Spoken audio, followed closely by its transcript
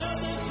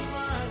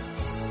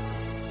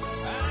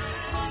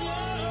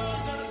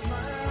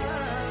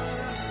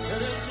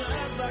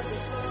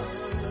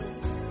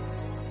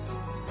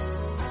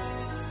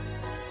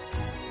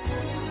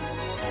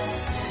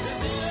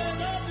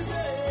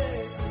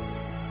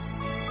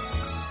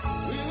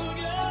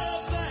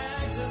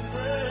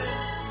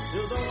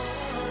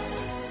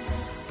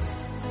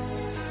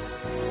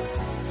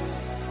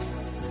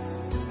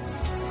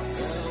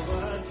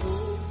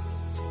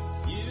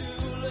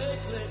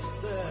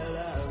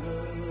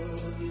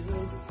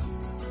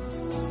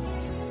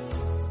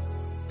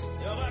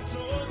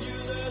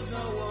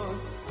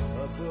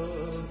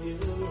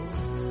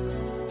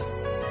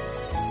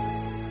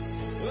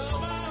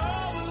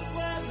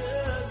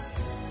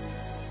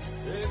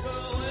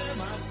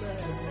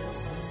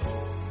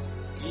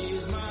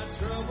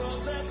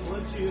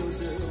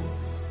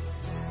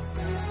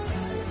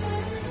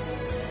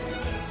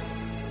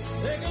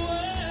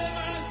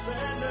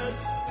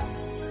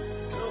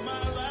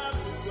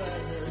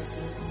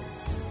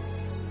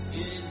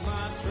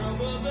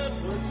trouble that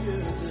would you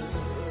do?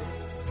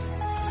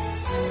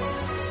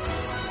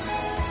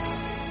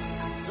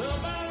 Fill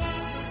my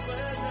life with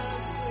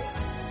gladness,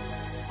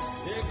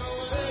 take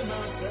away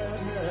my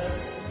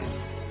sadness,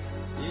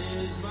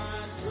 ease my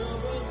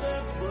trouble,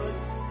 that's what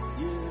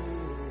you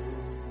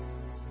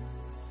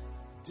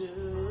do.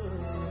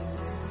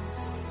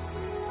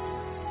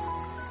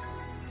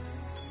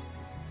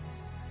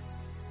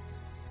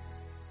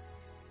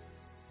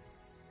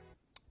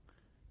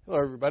 Hello,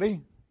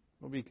 everybody.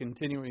 We'll be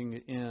continuing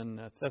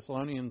in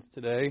Thessalonians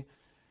today.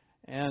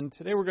 And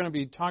today we're going to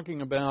be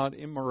talking about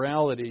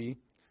immorality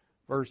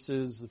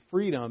versus the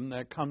freedom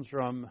that comes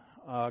from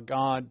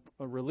God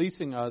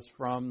releasing us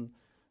from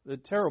the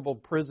terrible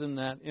prison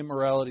that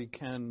immorality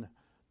can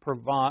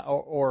provide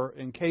or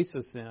encase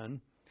us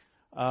in.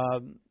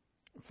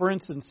 For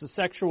instance, the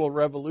sexual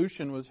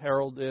revolution was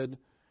heralded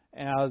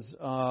as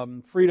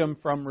freedom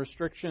from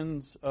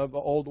restrictions of the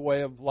old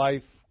way of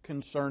life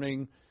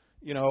concerning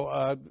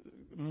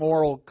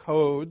moral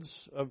codes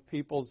of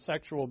people's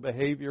sexual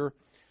behavior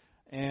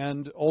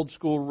and old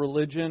school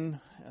religion.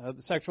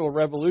 The sexual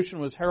revolution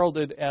was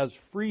heralded as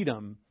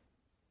freedom.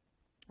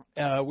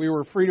 We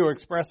were free to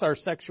express our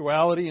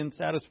sexuality and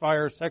satisfy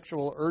our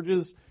sexual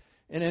urges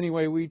in any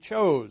way we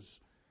chose.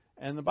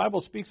 And the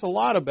Bible speaks a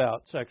lot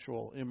about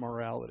sexual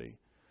immorality.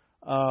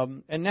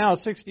 And now,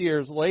 60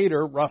 years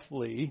later,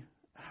 roughly,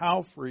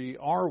 how free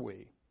are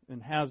we?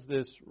 And has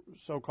this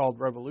so-called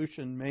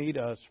revolution made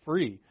us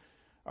free?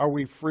 Are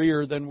we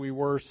freer than we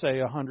were, say,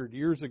 100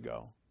 years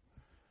ago?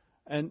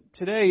 And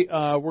today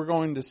we're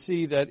going to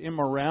see that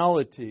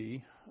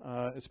immorality,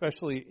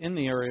 especially in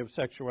the area of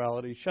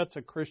sexuality, shuts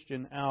a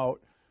Christian out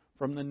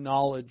from the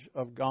knowledge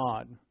of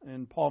God.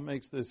 And Paul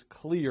makes this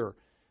clear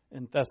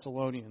in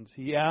Thessalonians.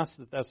 He asks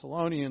the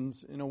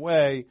Thessalonians, in a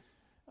way,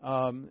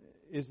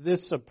 is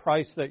this a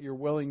price that you're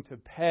willing to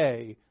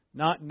pay,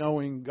 not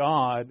knowing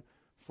God,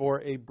 for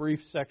a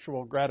brief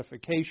sexual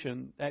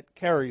gratification that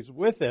carries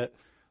with it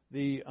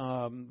the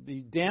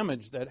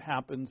damage that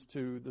happens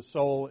to the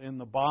soul and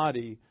the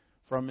body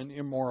from an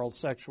immoral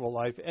sexual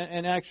life,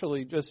 and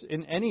actually just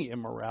in any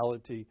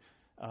immorality,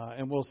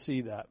 and we'll see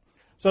that.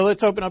 So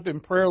let's open up in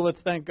prayer. Let's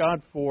thank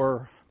God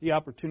for the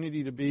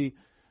opportunity to be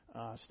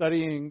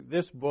studying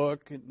this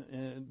book,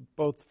 in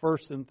both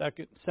 1st and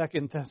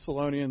 2nd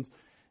Thessalonians,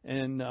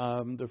 and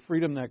the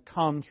freedom that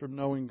comes from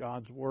knowing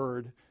God's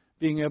Word,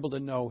 being able to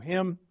know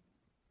Him,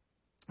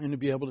 and to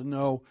be able to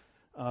know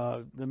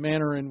the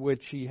manner in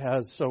which He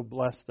has so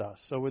blessed us.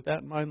 So with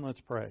that in mind,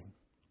 let's pray.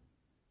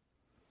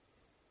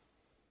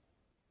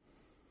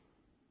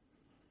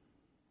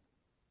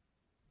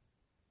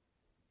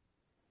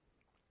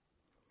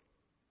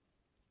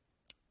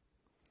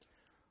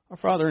 Our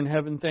Father in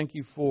heaven, thank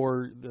you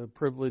for the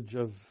privilege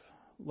of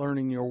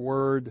learning your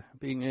Word,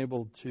 being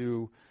able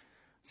to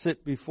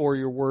sit before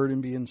your Word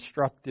and be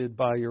instructed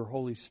by your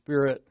Holy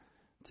Spirit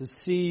to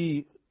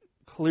see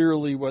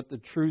clearly what the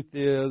truth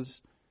is,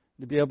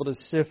 to be able to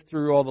sift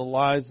through all the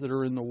lies that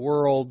are in the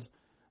world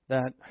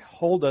that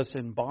hold us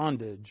in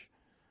bondage.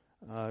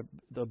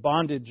 The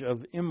bondage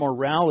of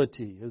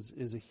immorality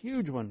is a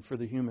huge one for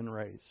the human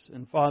race.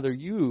 And Father,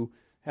 you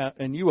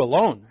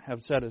alone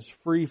have set us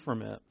free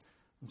from it.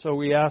 And so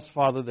we ask,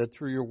 Father, that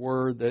through your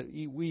word that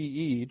we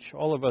each,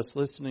 all of us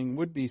listening,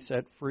 would be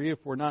set free if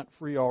we're not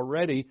free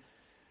already.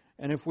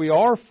 And if we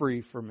are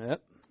free from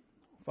it,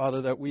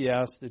 Father, that we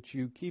ask that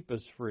you keep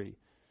us free.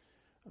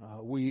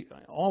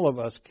 All of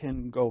us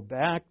can go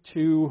back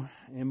to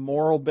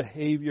immoral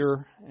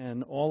behavior,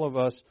 and all of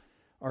us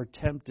are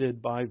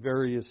tempted by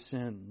various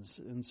sins.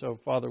 And so,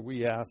 Father,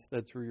 we ask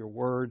that through your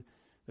word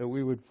that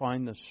we would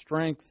find the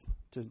strength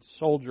to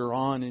soldier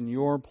on in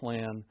your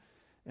plan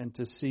and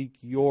to seek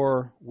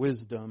your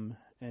wisdom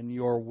and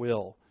your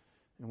will.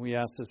 And we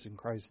ask this in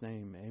Christ's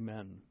name.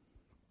 Amen.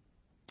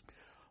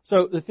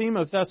 So the theme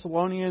of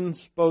Thessalonians,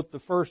 both the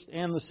first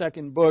and the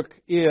second book,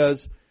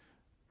 is,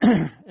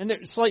 and there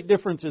are slight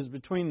differences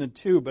between the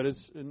two, but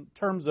it's in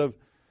terms of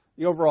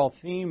the overall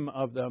theme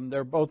of them,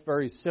 they're both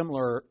very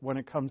similar when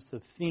it comes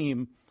to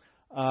theme.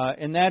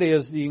 And that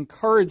is the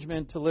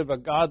encouragement to live a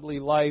godly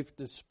life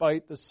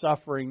despite the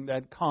suffering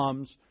that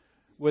comes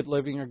with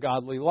living a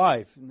godly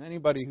life. And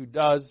anybody who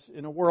does,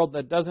 in a world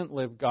that doesn't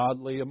live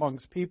godly,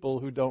 amongst people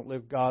who don't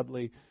live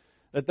godly,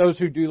 that those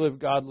who do live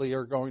godly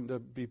are going to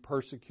be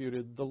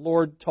persecuted. The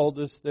Lord told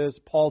us this.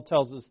 Paul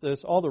tells us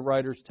this. All the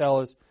writers tell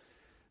us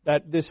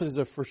that this is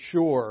a for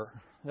sure,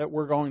 that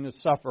we're going to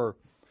suffer.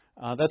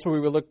 That's what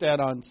we looked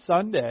at on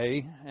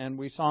Sunday, and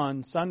we saw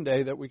on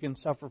Sunday that we can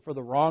suffer for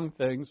the wrong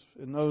things,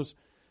 and those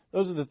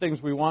are the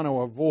things we want to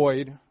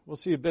avoid. We'll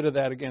see a bit of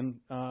that again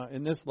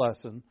in this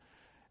lesson.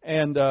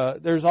 And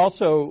there's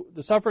also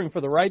the suffering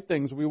for the right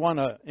things we want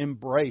to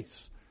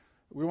embrace.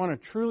 We want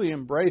to truly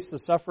embrace the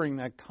suffering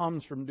that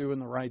comes from doing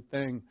the right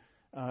thing,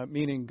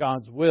 meaning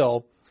God's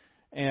will.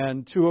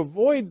 And to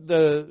avoid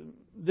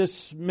this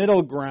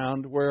middle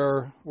ground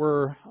where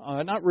we're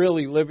not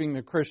really living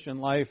the Christian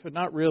life and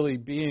not really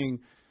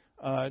doing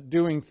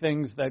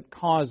things that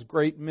cause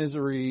great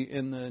misery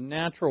in the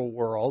natural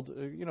world,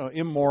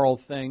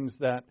 immoral things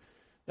that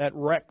that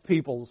wreck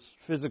people's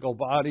physical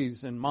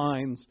bodies and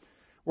minds.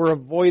 We're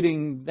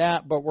avoiding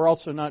that, but we're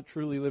also not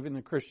truly living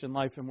the Christian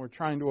life, and we're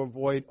trying to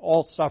avoid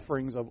all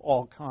sufferings of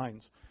all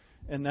kinds.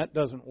 And that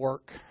doesn't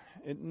work.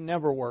 It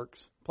never works.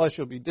 Plus,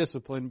 you'll be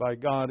disciplined by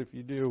God if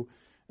you do,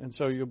 and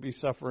so you'll be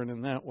suffering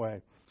in that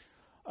way.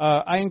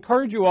 I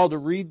encourage you all to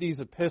read these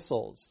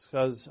epistles,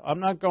 because I'm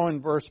not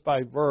going verse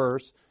by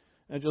verse.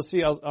 As you'll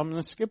see, I'm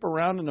going to skip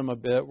around in them a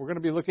bit. We're going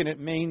to be looking at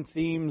main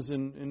themes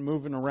and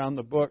moving around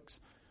the books.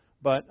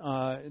 But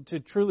to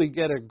truly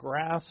get a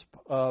grasp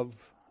of,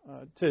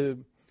 to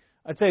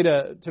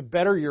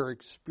better your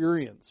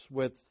experience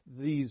with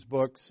these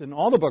books and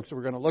all the books that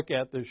we're going to look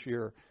at this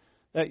year,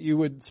 that you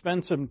would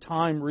spend some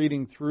time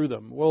reading through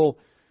them. We'll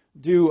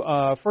do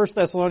 1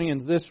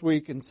 Thessalonians this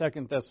week and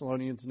 2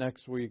 Thessalonians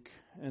next week,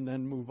 and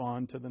then move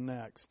on to the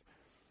next,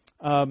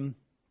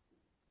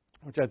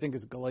 which I think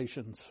is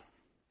Galatians.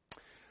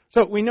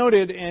 So we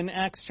noted in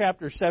Acts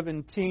chapter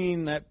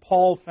 17 that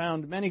Paul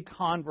found many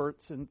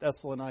converts in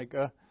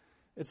Thessalonica.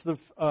 It's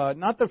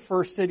not the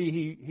first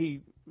city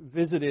he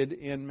visited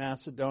in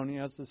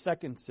Macedonia. It's the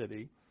second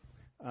city.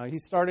 He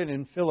started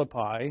in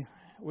Philippi,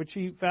 which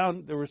he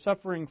found there was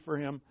suffering for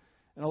him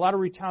and a lot of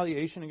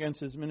retaliation against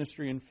his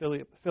ministry in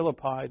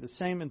Philippi, the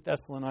same in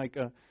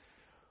Thessalonica.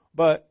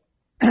 But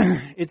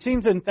it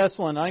seems in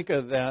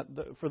Thessalonica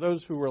that for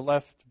those who were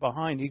left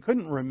behind, he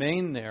couldn't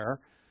remain there,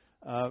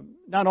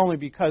 not only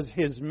because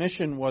his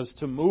mission was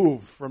to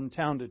move from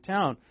town to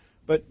town,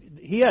 but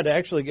he had to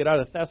actually get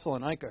out of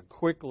Thessalonica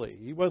quickly.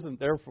 He wasn't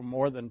there for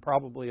more than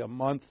probably a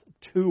month,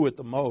 2 at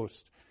the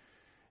most.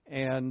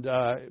 And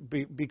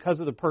because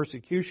of the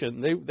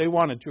persecution, they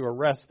wanted to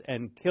arrest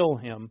and kill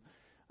him.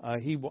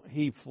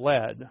 He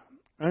fled.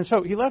 And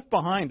so he left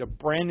behind a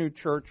brand new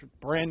church,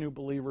 brand new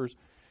believers,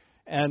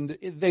 and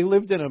they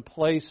lived in a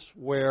place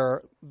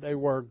where they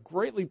were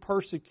greatly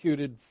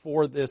persecuted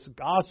for this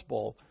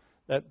gospel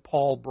that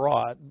Paul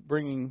brought,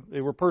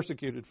 they were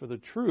persecuted for the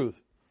truth.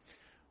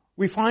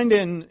 We find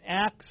in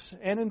Acts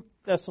and in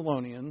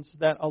Thessalonians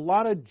that a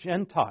lot of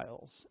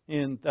Gentiles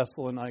in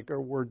Thessalonica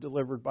were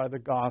delivered by the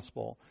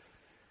gospel.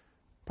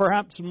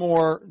 Perhaps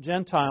more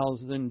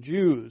Gentiles than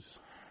Jews.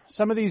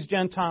 Some of these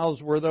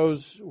Gentiles were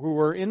those who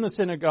were in the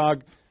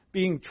synagogue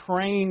being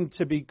trained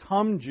to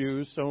become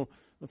Jews. So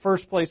the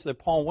first place that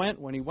Paul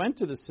went when he went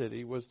to the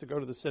city was to go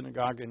to the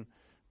synagogue and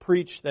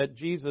preach that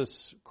Jesus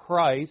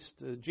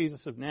Christ,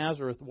 Jesus of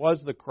Nazareth,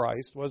 was the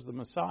Christ, was the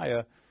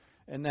Messiah.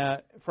 And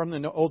that from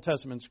the Old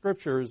Testament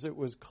Scriptures, it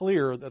was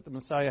clear that the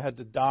Messiah had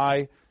to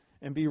die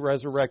and be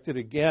resurrected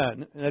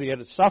again, and that he had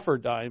to suffer,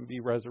 die, and be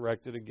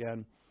resurrected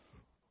again.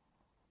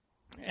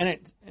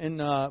 And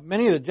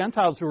many of the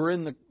Gentiles who were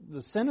in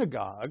the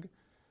synagogue,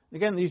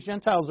 again, these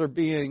Gentiles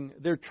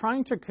they're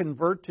trying to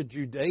convert to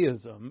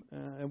Judaism,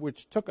 which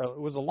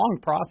was a long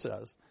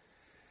process.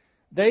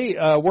 They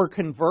were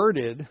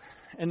converted,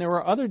 and there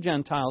were other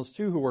Gentiles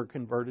too who were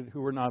converted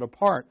who were not a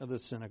part of the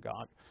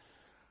synagogue.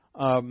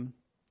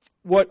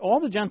 What all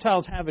the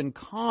Gentiles have in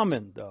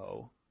common,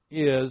 though,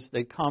 is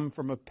they come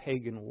from a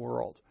pagan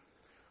world.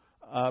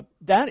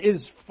 That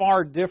is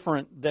far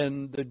different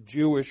than the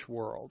Jewish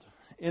world.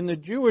 In the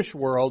Jewish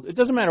world, it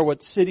doesn't matter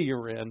what city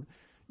you're in,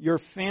 your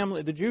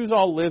family, the Jews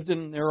all lived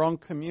in their own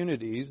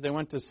communities. They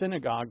went to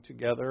synagogue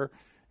together,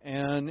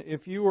 and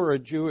if you were a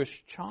Jewish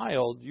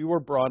child, you were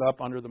brought up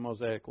under the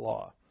Mosaic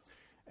Law.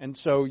 And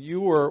so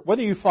you were,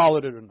 whether you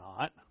followed it or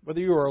not, whether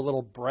you were a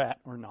little brat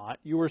or not,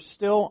 you were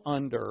still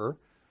under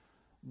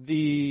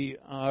the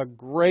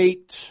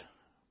great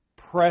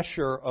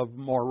pressure of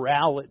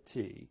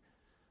morality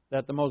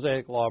that the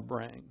Mosaic Law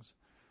brings.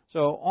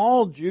 So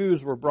all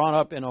Jews were brought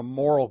up in a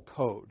moral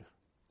code.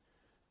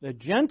 The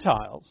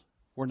Gentiles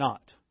were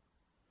not.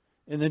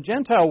 And the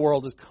Gentile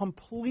world is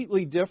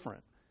completely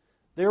different.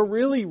 They're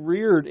really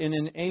reared in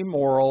an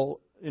amoral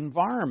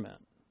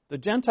environment. The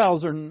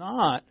Gentiles are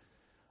not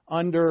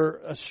under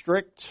a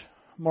strict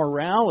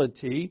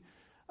morality.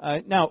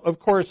 Now, of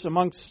course,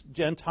 amongst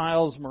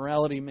Gentiles,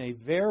 morality may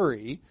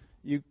vary.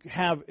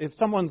 If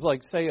someone's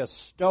like, say, a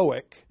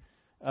Stoic,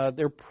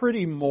 they're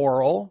pretty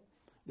moral.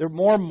 They're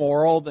more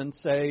moral than,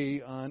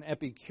 say, an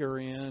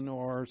Epicurean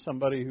or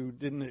somebody who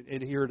didn't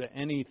adhere to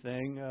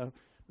anything,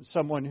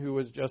 someone who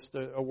was just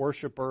a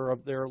worshiper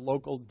of their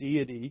local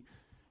deity,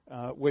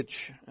 which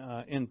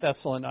in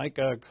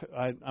Thessalonica,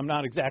 I'm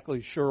not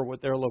exactly sure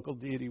what their local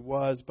deity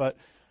was, but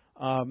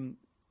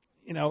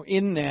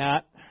in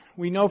that,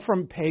 we know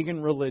from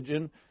pagan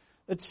religion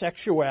that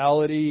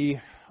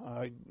sexuality,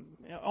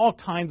 all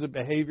kinds of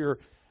behavior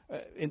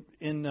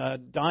in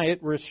diet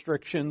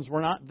restrictions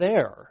were not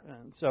there.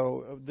 And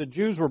so the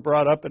Jews were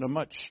brought up in a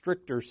much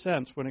stricter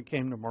sense when it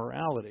came to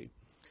morality.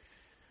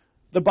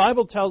 The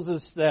Bible tells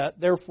us that,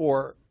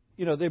 therefore,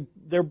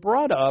 they're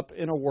brought up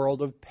in a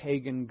world of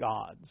pagan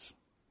gods.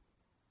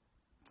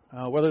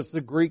 Whether it's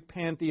the Greek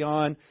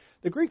pantheon.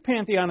 The Greek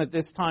pantheon at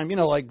this time,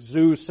 like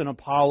Zeus and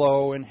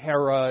Apollo and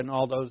Hera and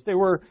all those, they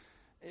were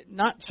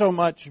not so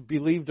much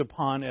believed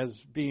upon as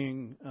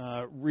being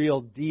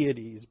real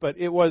deities, but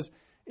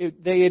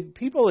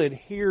people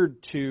adhered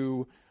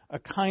to a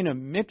kind of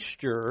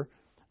mixture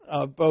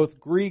both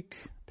Greek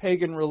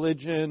pagan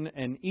religion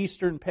and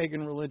Eastern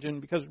pagan religion,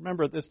 because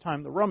remember at this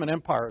time the Roman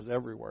Empire is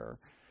everywhere.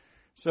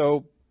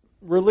 So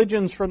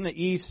religions from the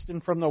East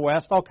and from the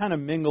West all kind of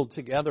mingled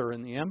together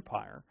in the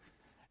empire.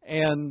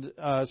 And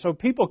so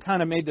people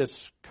kind of made this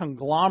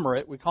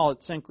conglomerate, we call it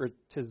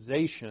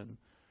syncretization,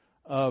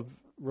 of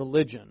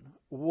religion.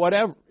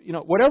 Whatever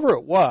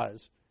it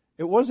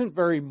wasn't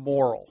very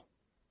moral.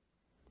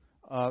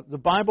 The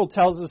Bible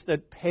tells us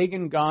that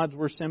pagan gods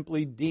were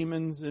simply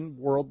demons in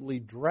worldly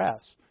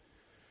dress.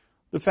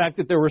 The fact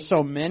that there were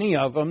so many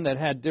of them that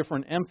had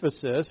different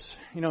emphasis,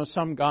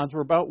 some gods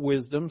were about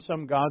wisdom,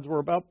 some gods were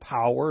about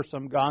power,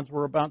 some gods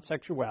were about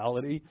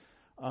sexuality.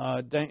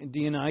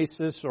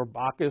 Dionysus or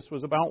Bacchus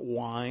was about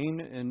wine,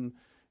 and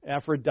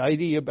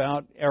Aphrodite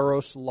about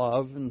eros,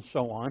 love, and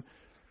so on.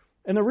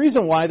 And the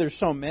reason why there's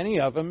so many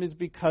of them is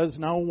because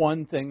no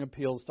one thing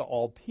appeals to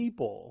all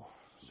people.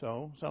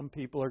 So some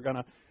people are going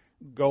to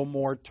go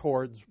more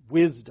towards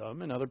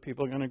wisdom, and other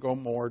people are going to go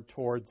more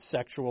towards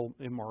sexual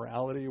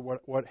immorality,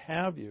 what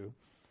have you.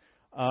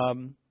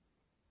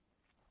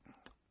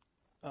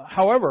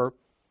 However,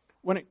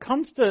 when it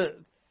comes to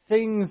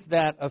things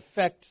that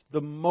affect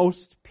the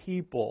most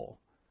people,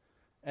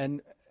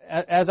 and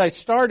as I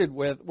started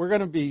with,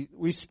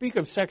 we speak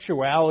of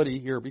sexuality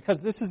here because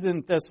this is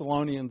in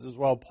Thessalonians as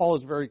well. Paul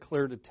is very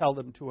clear to tell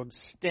them to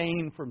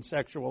abstain from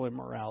sexual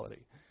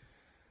immorality.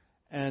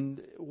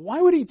 And why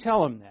would he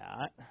tell them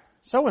that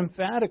so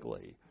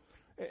emphatically?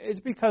 It's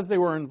because they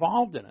were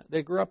involved in it.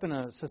 They grew up in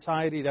a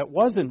society that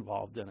was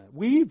involved in it.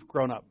 We've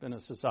grown up in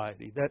a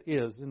society that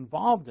is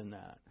involved in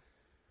that.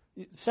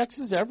 Sex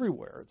is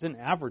everywhere. It's in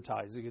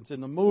advertising. It's in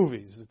the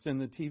movies. It's in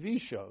the TV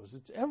shows.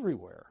 It's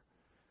everywhere.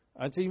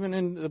 It's even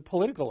in the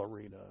political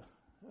arena.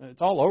 It's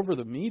all over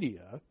the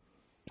media.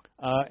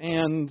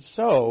 And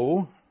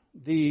so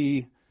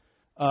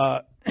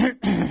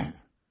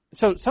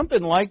so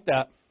something like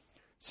that,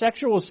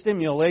 sexual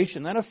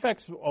stimulation, that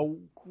affects a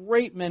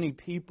great many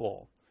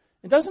people.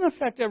 It doesn't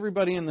affect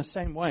everybody in the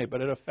same way,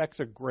 but it affects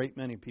a great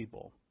many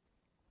people.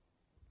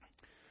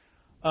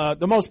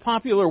 The most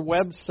popular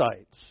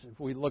websites,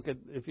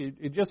 if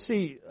you just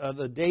see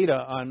the data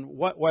on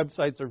what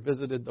websites are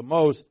visited the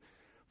most,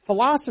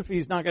 philosophy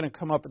is not going to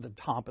come up at the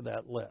top of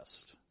that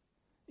list.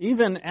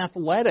 Even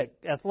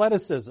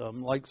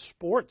athleticism, like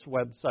sports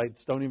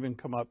websites, don't even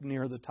come up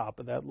near the top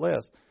of that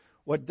list.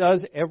 What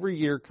does every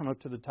year come up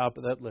to the top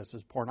of that list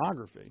is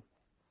pornography.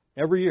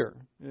 Every year.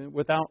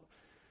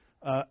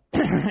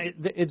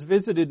 It's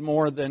visited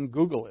more than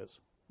Google is,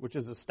 which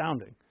is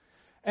astounding.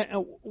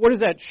 And what does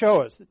that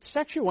show us? That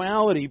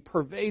sexuality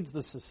pervades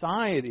the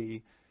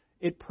society.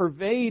 It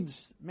pervades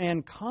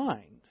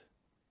mankind.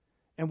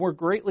 And we're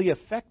greatly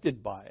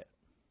affected by it.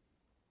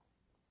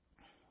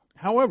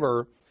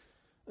 However,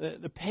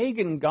 the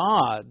pagan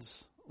gods,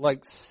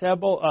 like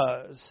Sybil,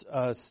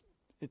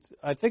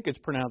 I think it's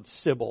pronounced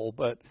Sybil,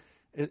 but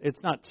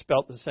it's not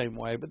spelt the same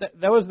way. But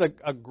that was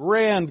a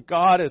grand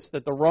goddess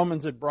that the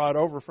Romans had brought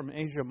over from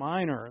Asia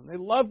Minor. And they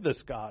loved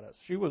this goddess.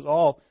 She was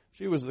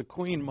the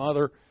queen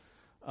mother.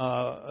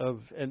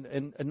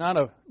 And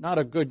not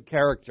a good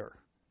character.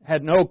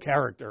 Had no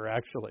character,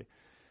 actually.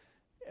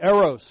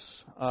 Eros,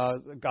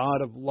 the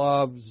god of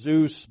love.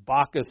 Zeus,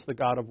 Bacchus, the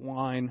god of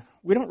wine.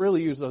 We don't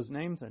really use those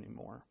names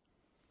anymore.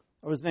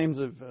 Those names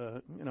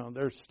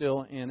they're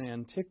still in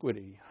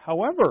antiquity.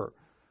 However,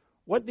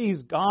 what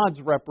these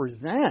gods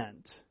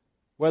represent,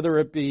 whether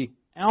it be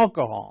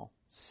alcohol,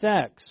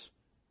 sex,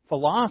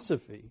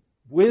 philosophy,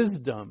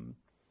 wisdom.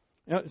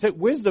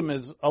 Wisdom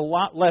is a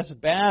lot less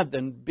bad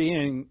than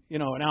being,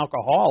 an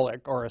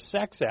alcoholic or a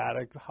sex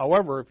addict.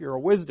 However, if you're a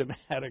wisdom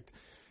addict,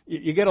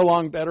 you get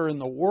along better in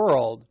the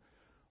world.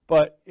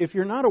 But if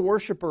you're not a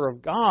worshiper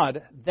of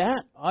God,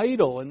 that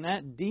idol and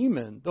that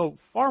demon, though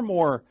far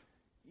more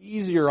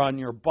easier on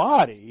your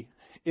body,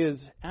 is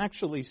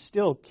actually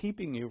still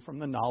keeping you from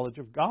the knowledge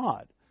of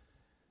God.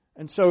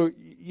 And so,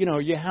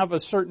 you have a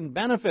certain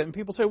benefit, and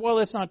people say, well,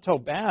 that's not so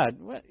bad.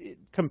 Well,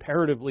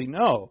 comparatively,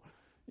 no.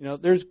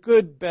 There's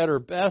good, better,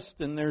 best,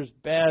 and there's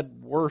bad,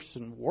 worse,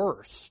 and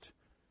worst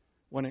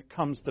when it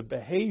comes to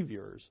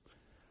behaviors.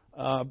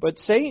 But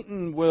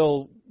Satan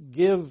will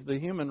give the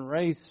human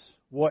race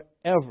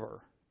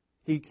whatever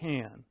he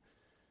can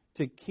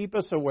to keep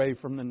us away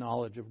from the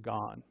knowledge of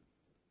God.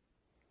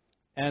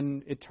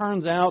 And it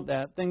turns out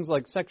that things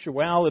like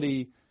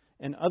sexuality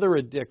and other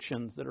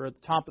addictions that are at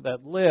the top of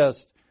that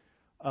list,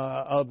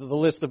 of the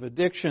list of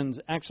addictions,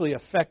 actually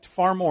affect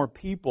far more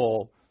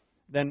people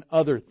than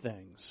other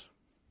things.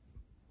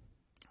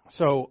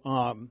 So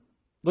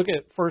look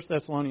at 1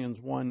 Thessalonians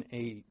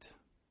 1:8.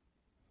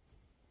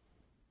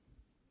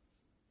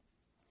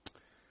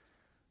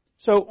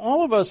 So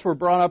all of us were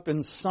brought up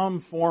in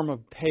some form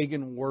of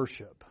pagan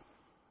worship.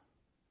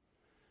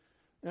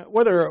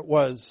 Whether it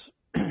was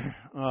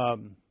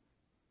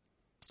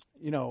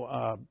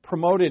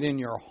promoted in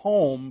your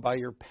home by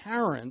your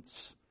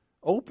parents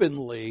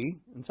openly,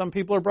 and some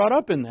people are brought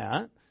up in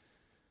that,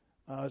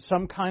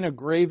 some kind of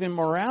grave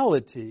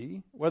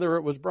immorality, whether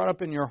it was brought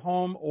up in your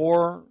home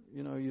or,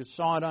 you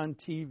saw it on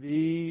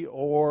TV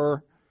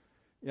or,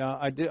 Yeah,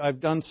 I've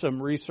done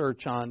some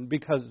research on,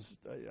 because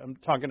I'm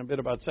talking a bit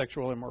about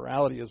sexual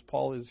immorality as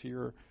Paul is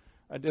here.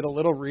 I did a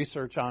little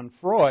research on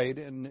Freud,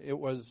 and it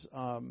was,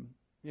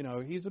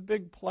 he's a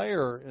big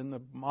player in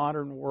the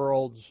modern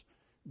world's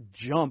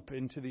jump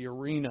into the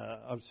arena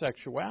of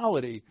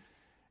sexuality,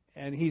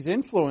 and he's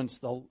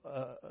influenced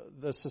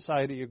the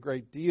society a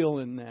great deal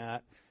in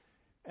that.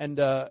 And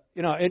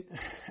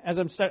as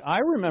I'm saying, I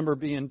remember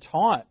being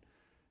taught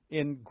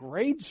in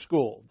grade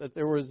school that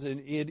there was an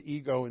id,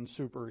 ego, and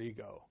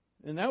superego.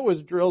 And that was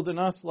drilled in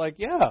us like,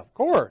 yeah, of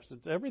course,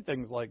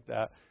 everything's like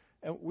that.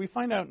 And we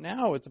find out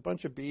now it's a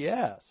bunch of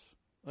BS.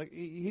 Like,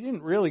 he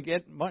didn't really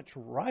get much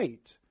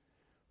right.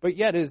 But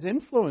yet his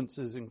influence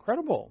is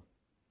incredible,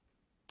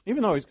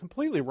 even though he's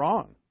completely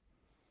wrong.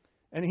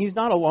 And he's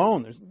not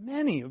alone. There's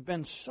many who've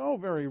been so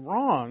very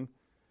wrong,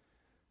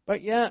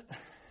 but yet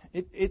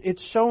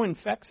it so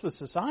infects the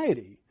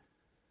society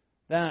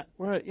that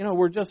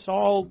we're just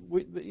all,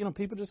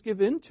 people just give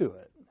into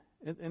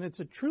it. And it's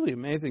a truly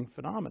amazing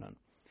phenomenon.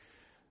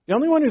 The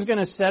only one who's going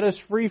to set us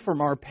free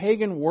from our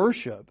pagan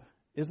worship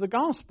is the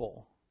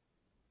gospel,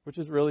 which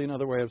is really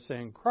another way of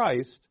saying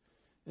Christ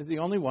is the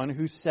only one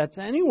who sets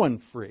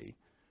anyone free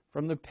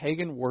from the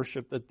pagan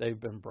worship that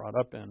they've been brought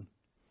up in.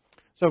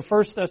 So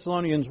 1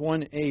 Thessalonians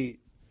 1:8,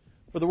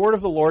 for the word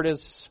of the Lord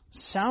has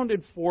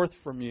sounded forth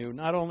from you,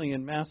 not only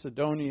in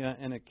Macedonia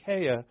and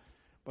Achaia,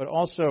 but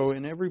also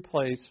in every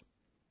place.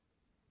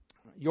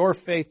 Your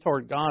faith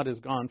toward God has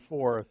gone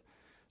forth,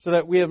 so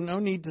that we have no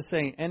need to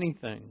say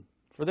anything.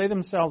 For they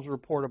themselves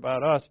report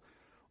about us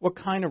what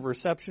kind of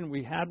reception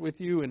we had with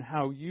you and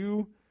how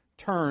you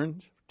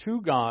turned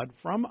to God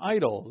from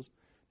idols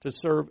to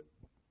serve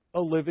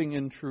a living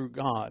and true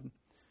God,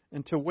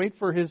 and to wait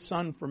for His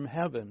Son from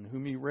heaven,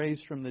 whom He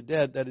raised from the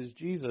dead, that is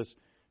Jesus,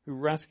 who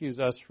rescues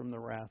us from the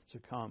wrath to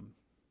come.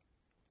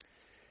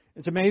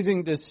 It's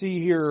amazing to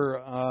see here,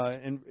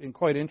 and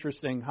quite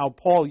interesting, how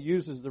Paul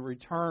uses the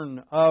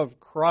return of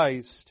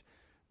Christ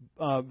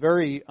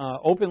very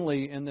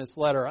openly in this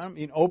letter. I don't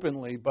mean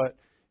openly, but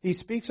he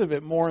speaks of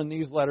it more in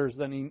these letters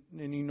than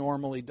he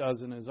normally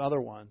does in his other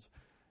ones.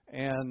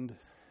 And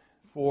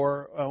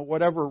for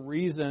whatever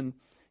reason,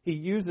 he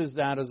uses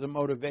that as a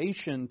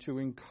motivation to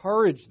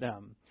encourage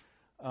them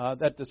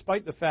that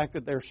despite the fact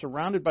that they're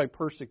surrounded by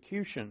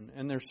persecution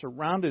and they're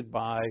surrounded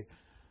by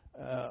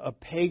a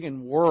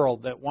pagan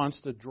world that wants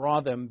to draw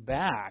them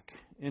back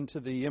into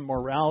the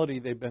immorality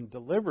they've been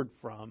delivered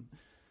from,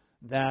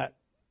 that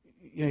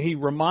he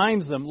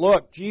reminds them,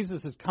 look,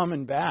 Jesus is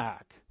coming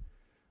back.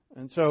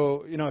 And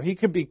so, he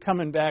could be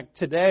coming back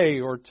today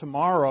or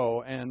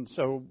tomorrow. And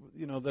so,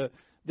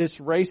 this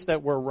race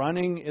that we're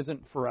running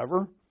isn't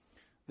forever.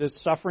 This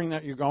suffering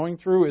that you're going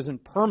through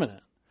isn't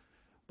permanent.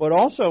 But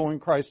also when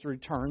Christ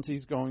returns,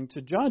 He's going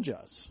to judge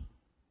us.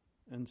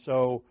 And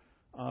so,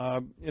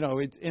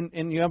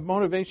 and you have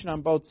motivation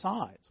on both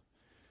sides.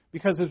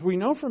 Because as we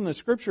know from the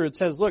Scripture, it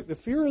says, look, the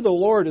fear of the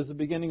Lord is the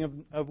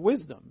beginning of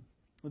wisdom.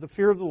 The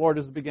fear of the Lord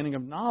is the beginning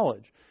of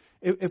knowledge.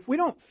 If we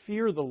don't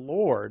fear the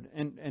Lord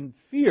and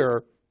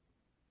fear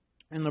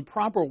in the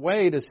proper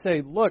way to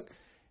say, look,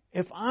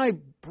 if I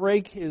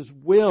break His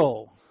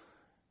will,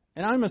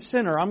 and I'm a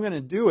sinner, I'm going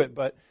to do it,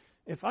 but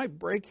if I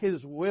break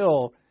His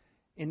will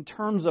in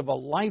terms of a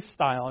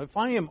lifestyle, if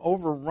I am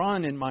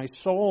overrun in my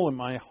soul and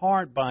my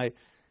heart by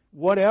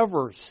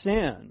whatever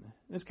sin,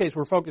 in this case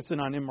we're focusing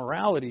on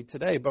immorality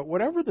today, but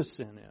whatever the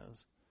sin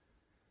is,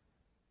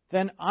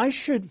 then I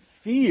should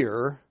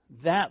fear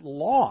that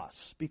loss,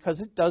 because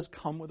it does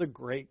come with a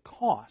great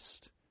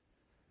cost.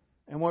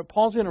 And what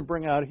Paul's going to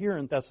bring out here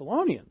in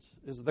Thessalonians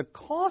is the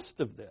cost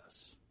of this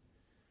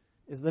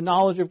is the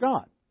knowledge of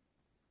God.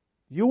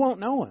 You won't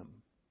know Him.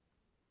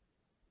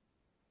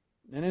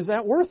 And is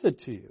that worth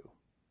it to you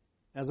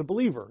as a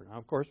believer? Now,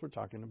 of course, we're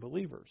talking to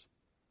believers.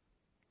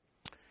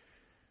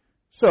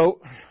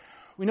 So,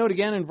 we note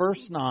again in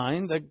verse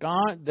 9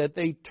 that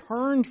they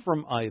turned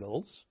from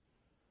idols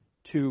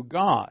to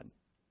God,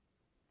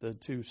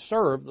 to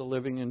serve the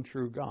living and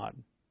true God.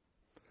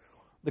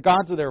 The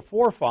gods of their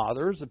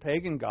forefathers, the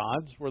pagan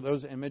gods, were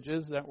those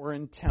images that were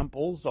in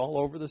temples all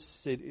over the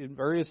city, in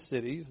various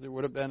cities. There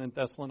would have been in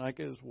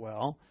Thessalonica as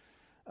well,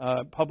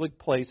 public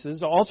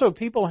places. Also,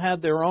 people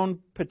had their own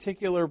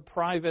particular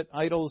private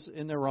idols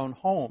in their own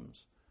homes.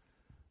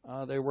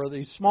 They were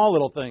these small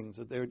little things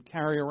that they would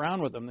carry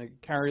around with them. They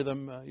would carry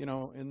them,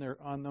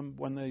 on them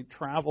when they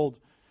traveled.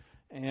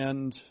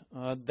 And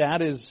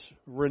that is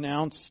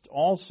renounced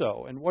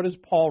also. And what does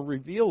Paul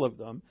reveal of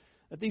them?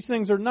 That these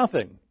things are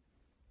nothing.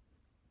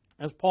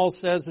 As Paul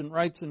says and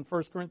writes in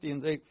 1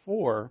 Corinthians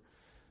 8:4,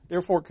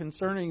 therefore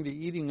concerning the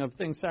eating of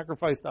things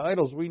sacrificed to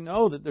idols, we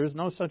know that there is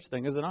no such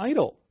thing as an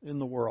idol in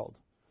the world,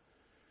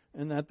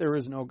 and that there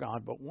is no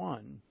God but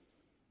one.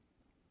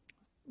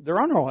 There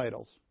are no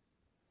idols.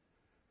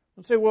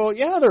 You'll say, well,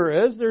 yeah,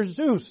 there is. There's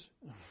Zeus.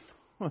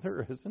 Well,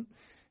 there isn't.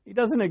 He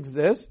doesn't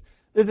exist.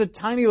 There's a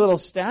tiny little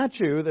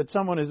statue that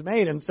someone has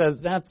made and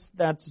says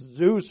that's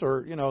Zeus,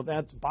 or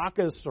that's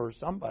Bacchus or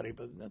somebody,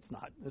 but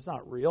it's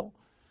not real.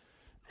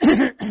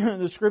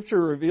 The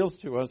Scripture reveals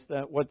to us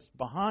that what's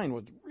behind,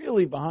 what's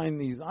really behind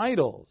these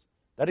idols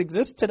that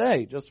exist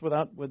today, just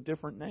with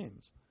different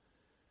names.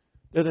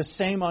 They're the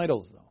same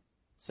idols, though.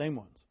 Same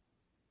ones.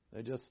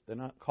 They're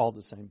not called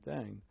the same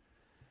thing.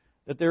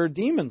 That there are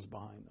demons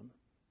behind them.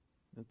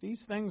 That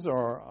these things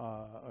are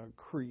a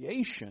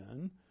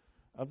creation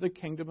of the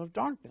kingdom of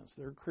darkness.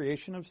 They're a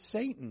creation of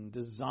Satan,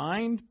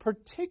 designed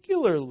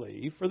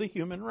particularly for the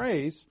human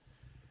race.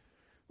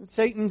 And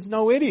Satan's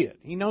no idiot.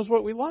 He knows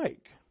what we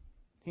like.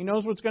 He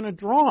knows what's going to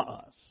draw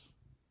us.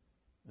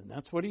 And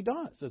that's what he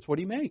does. That's what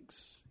he makes.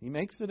 He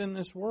makes it in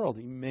this world.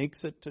 He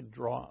makes it to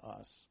draw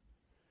us.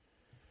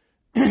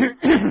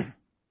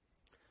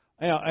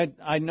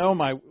 I know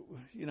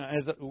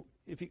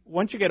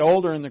once you get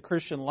older in the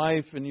Christian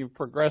life and you've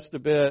progressed a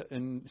bit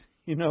and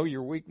you know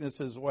your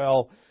weaknesses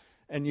well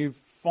and you've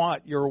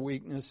fought your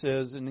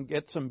weaknesses and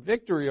get some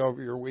victory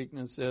over your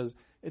weaknesses,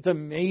 it's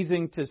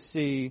amazing to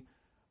see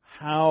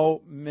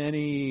how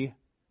many...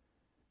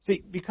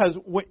 See, because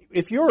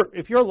if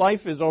your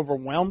life is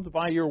overwhelmed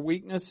by your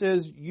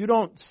weaknesses, you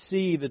don't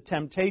see the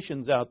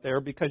temptations out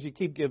there because you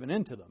keep giving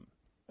in to them.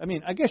 I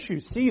mean, I guess you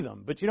see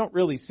them, but you don't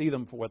really see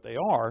them for what they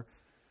are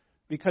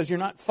because you're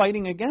not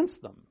fighting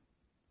against them.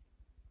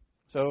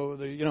 So,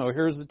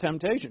 here's the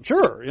temptation.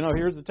 Sure,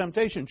 here's the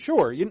temptation.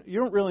 Sure, you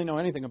don't really know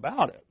anything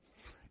about it.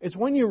 It's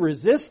when you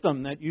resist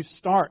them that you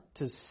start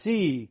to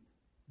see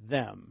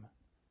them.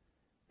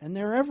 And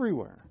they're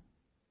everywhere.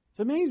 It's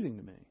amazing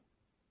to me.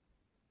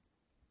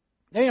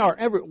 They are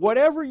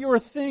whatever your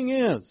thing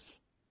is,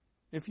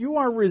 if you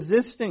are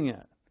resisting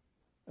it,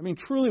 I mean,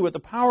 truly with the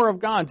power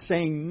of God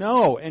saying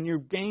no, and you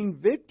gain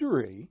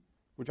victory,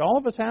 which all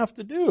of us have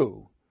to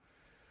do,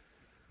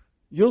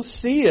 you'll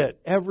see it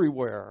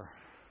everywhere.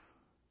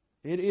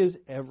 It is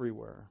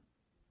everywhere.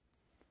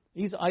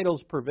 These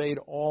idols pervade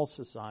all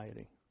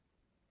society.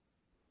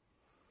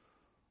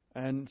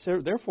 And so,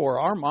 therefore,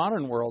 our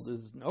modern world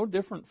is no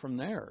different from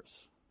theirs.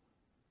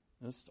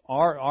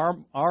 Our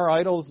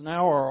idols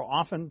now are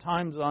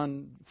oftentimes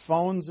on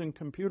phones and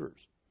computers,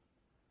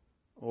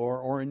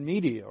 or in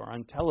media, or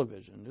on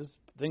television. Just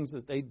things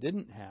that they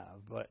didn't have,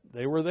 but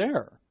they were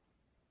there.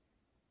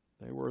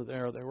 They were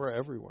there. They were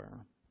everywhere.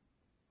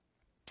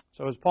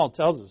 So as Paul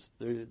tells us,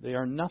 they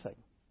are nothing.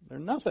 They're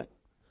nothing.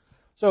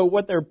 So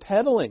what they're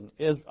peddling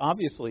is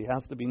obviously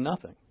has to be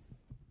nothing.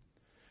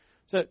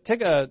 So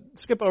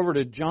skip over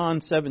to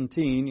John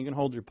 17. You can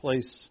hold your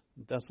place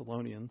in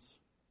Thessalonians.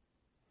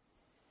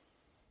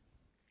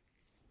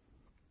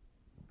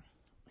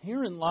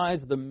 Herein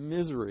lies the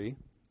misery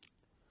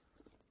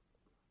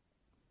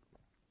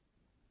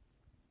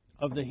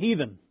of the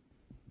heathen.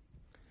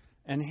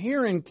 And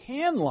herein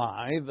can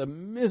lie the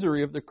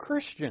misery of the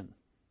Christian.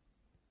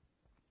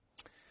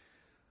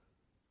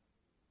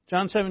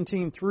 John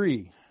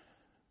 17:3.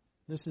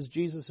 This is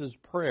Jesus'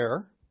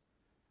 prayer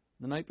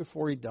the night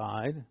before he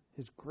died,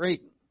 his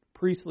great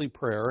priestly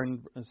prayer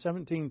in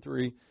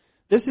 17:3.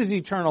 This is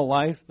eternal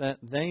life, that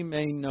they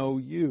may know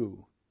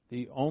you,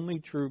 the only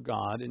true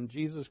God, and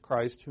Jesus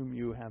Christ whom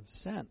you have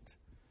sent.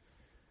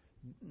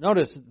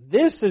 Notice,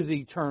 this is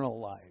eternal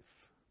life.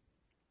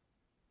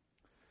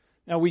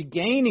 Now, we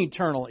gain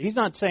eternal. He's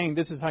not saying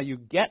this is how you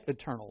get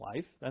eternal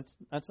life.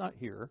 That's not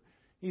here.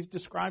 He's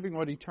describing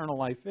what eternal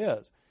life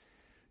is.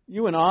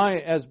 You and I,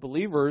 as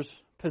believers,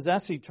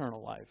 possess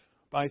eternal life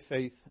by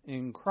faith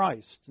in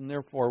Christ, and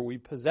therefore we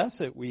possess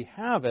it, we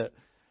have it,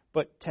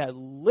 but to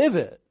live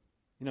it,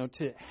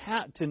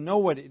 to know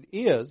what it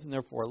is, and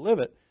therefore live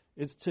it,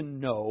 is to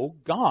know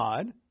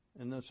God,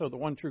 and so the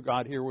one true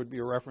God here would be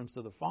a reference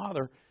to the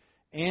Father,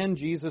 and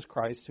Jesus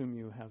Christ whom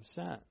you have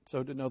sent.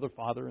 So to know the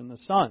Father and the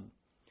Son.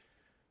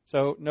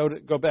 So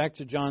go back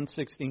to John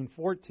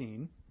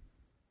 16:14.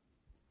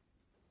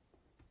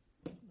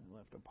 I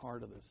left a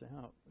part of this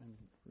out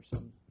for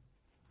some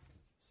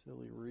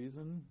silly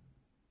reason.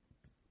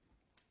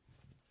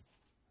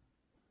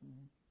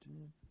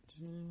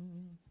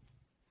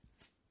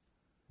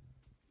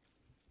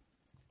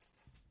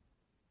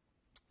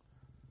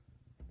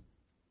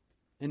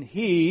 And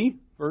he,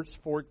 verse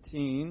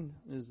 14,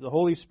 is the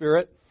Holy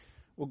Spirit,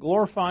 will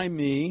glorify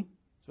me.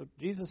 So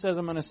Jesus says,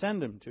 I'm going to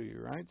send him to you,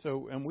 right?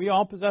 And we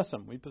all possess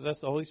him. We possess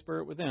the Holy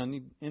Spirit within.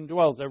 He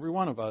indwells every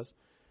one of us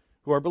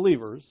who are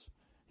believers.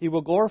 He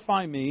will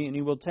glorify me, and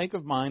he will take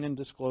of mine and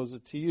disclose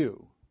it to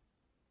you.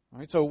 All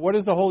right, so what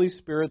is the Holy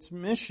Spirit's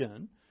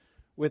mission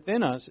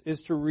within us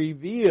is to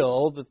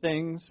reveal the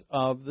things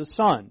of the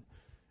Son.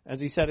 As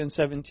he said in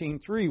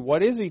 17:3,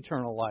 what is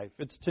eternal life?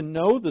 It's to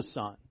know the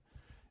Son.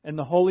 And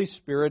the Holy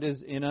Spirit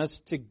is in us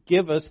to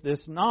give us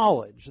this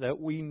knowledge that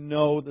we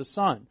know the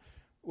Son,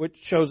 which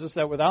shows us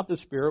that without the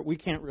Spirit, we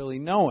can't really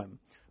know him.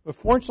 But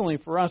fortunately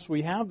for us,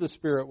 we have the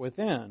Spirit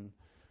within.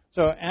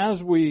 So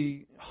as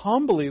we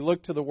humbly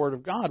look to the Word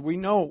of God, we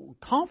know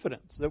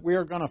confidence that we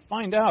are going to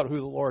find out who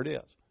the Lord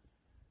is.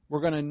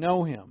 We're going to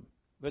know him.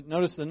 But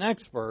notice the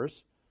next verse.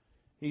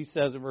 He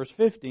says in verse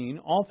 15,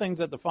 all things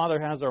that the Father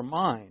has are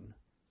mine.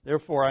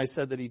 Therefore I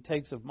said that he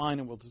takes of mine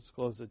and will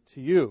disclose it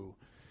to you.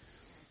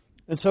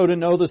 And so to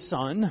know the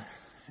Son,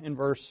 in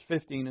verse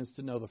 15, is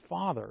to know the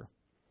Father.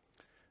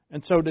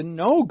 And so to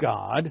know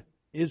God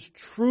is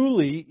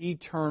truly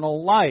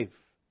eternal life.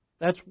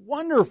 That's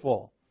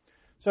wonderful.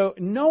 So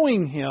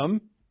knowing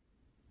Him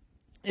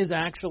is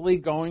actually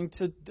going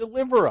to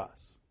deliver us.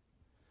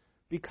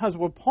 Because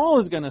what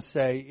Paul is going to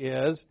say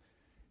is,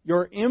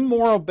 your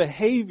immoral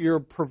behavior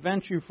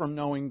prevents you from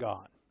knowing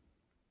God.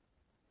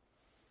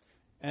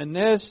 And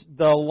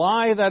the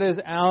lie that is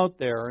out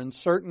there in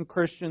certain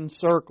Christian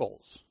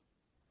circles,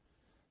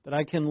 that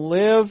I can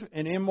live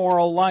an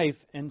immoral life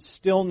and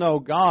still know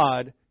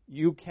God,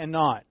 you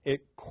cannot.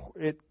 It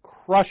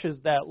crushes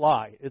that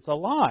lie. It's a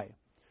lie.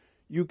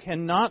 You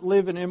cannot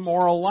live an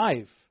immoral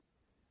life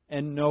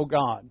and know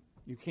God.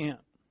 You can't.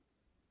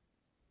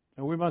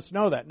 And we must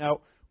know that.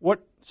 Now,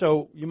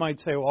 so you might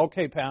say, well,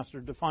 okay,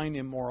 Pastor, define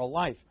immoral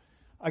life.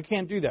 I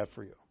can't do that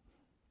for you.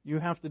 You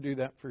have to do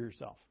that for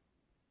yourself.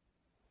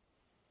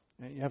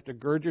 And you have to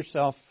gird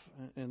yourself,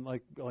 and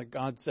like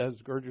God says,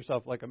 gird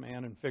yourself like a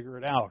man and figure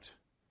it out.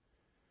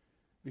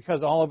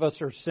 Because all of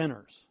us are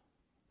sinners.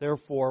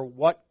 Therefore,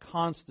 what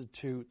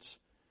constitutes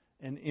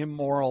an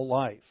immoral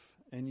life?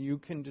 And you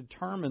can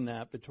determine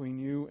that between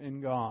you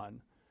and God.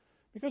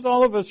 Because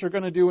all of us are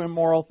going to do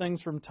immoral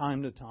things from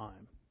time to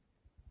time.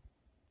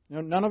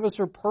 None of us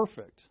are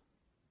perfect.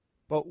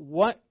 But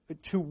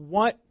to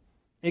what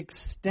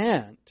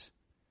extent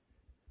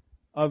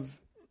of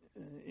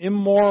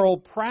immoral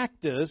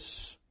practice,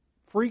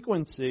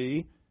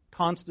 frequency,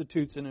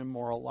 constitutes an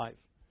immoral life?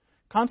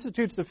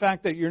 Constitutes the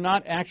fact that you're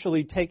not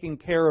actually taking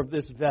care of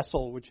this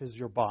vessel, which is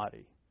your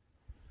body.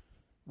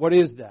 What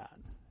is that?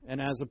 And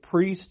as a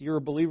priest, you're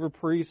a believer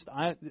priest,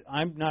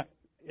 I'm not,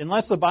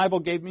 unless the Bible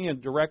gave me a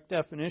direct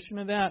definition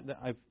of that,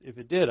 if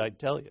it did, I'd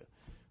tell you.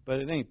 But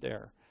it ain't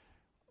there.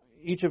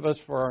 Each of us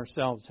for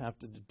ourselves have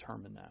to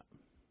determine that.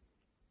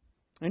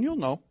 And you'll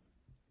know.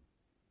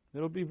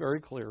 It'll be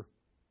very clear.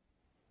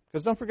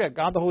 Because don't forget,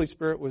 God the Holy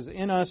Spirit was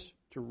in us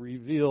to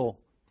reveal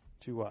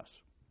to us.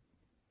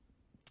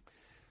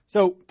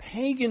 So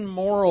pagan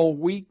moral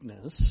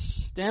weakness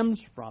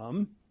stems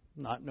from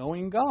not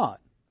knowing God.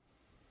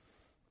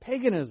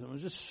 Paganism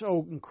is just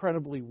so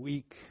incredibly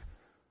weak.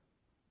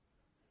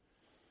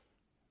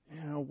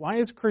 Why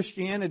has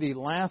Christianity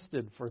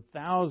lasted for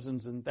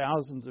thousands and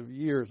thousands of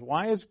years?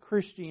 Why has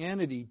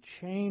Christianity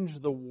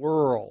changed the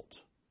world?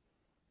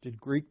 Did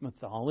Greek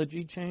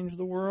mythology change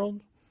the world?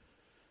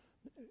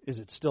 Is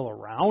it still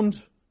around?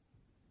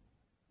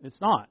 It's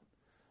not.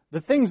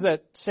 The things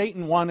that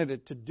Satan wanted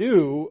it to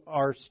do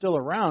are still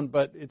around,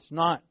 but it's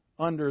not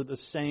under the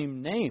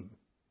same name.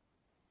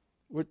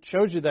 Which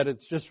shows you that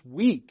it's just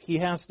weak.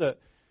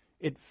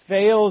 It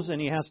fails and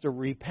he has to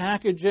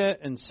repackage it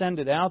and send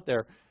it out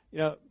there.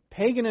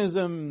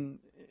 Paganism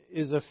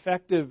is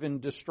effective in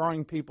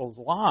destroying people's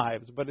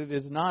lives, but it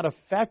is not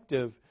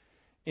effective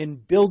in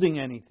building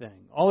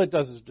anything. All it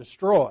does is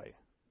destroy.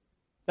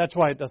 That's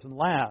why it doesn't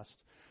last.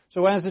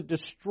 So as it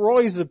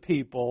destroys the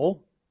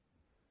people,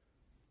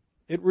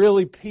 it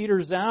really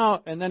peters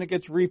out and then it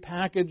gets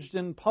repackaged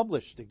and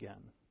published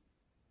again.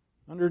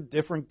 Under a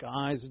different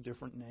guise, a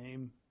different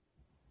name.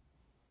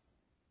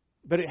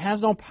 But it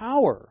has no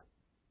power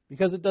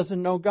because it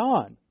doesn't know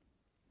God.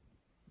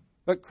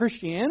 But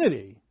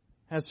Christianity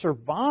has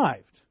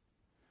survived.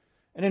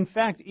 And in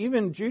fact,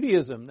 even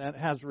Judaism that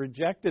has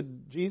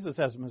rejected Jesus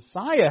as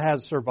Messiah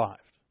has survived.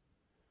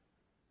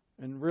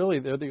 And really,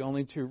 they're the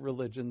only two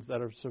religions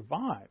that have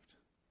survived.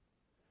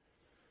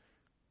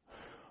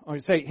 I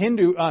would say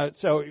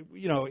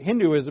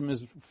Hinduism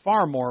is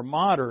far more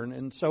modern,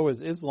 and so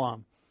is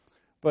Islam.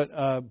 But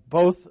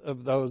both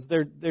of those,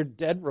 they're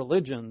dead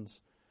religions,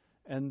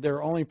 and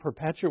they're only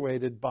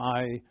perpetuated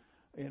by,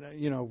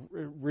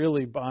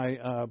 really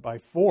by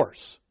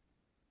force.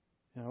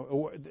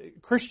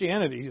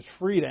 Christianity is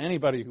free to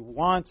anybody who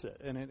wants it,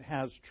 and it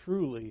has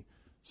truly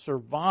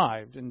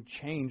survived and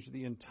changed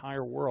the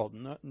entire world.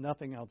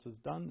 Nothing else has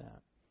done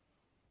that.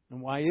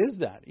 And why is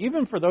that?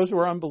 Even for those who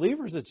are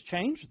unbelievers, it's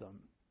changed them.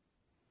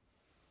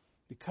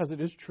 Because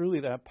it is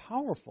truly that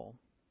powerful.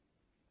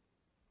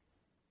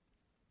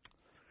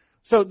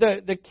 So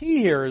the key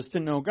here is to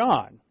know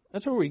God.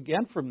 That's what we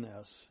get from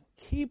this.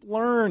 Keep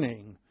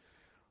learning.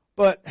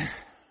 But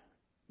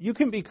you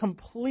can be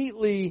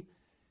completely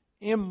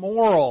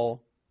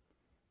immoral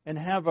and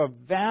have a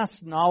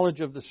vast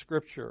knowledge of the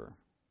Scripture.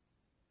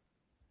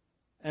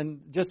 And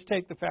just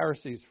take the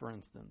Pharisees, for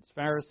instance.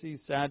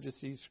 Pharisees,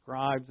 Sadducees,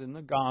 scribes in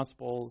the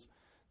Gospels.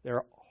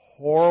 They're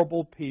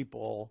horrible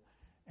people,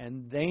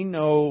 and they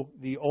know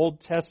the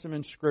Old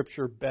Testament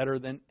Scripture better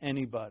than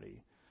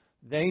anybody.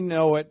 They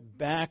know it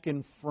back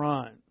and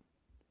front.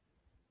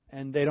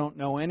 And they don't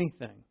know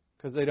anything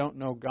because they don't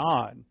know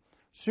God.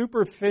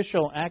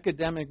 Superficial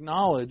academic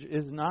knowledge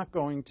is not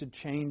going to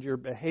change your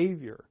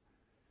behavior.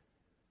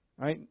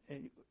 Right?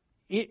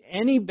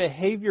 Any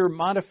behavior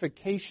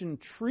modification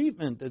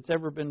treatment that's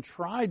ever been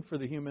tried for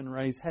the human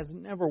race has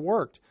never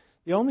worked.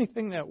 The only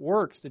thing that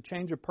works to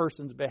change a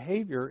person's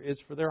behavior is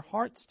for their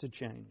hearts to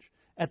change.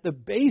 At the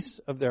base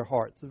of their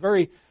hearts,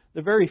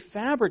 the very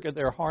fabric of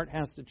their heart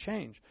has to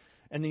change.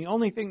 And the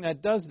only thing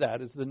that does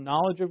that is the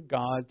knowledge of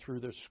God through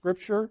the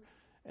Scripture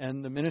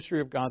and the ministry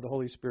of God, the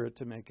Holy Spirit,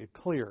 to make it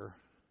clear.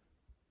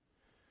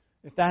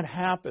 if that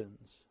happens,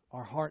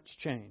 our hearts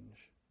change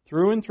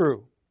through and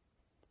through.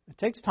 It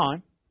takes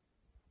time,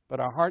 but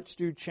our hearts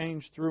do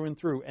change through and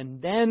through.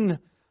 And then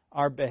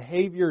our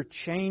behavior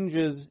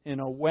changes in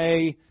a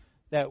way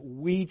that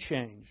we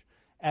change.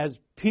 As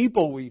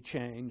people, we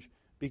change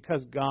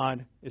because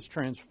God is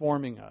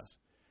transforming us.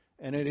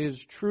 And it is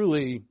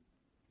truly,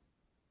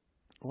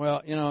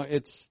 well,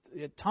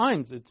 at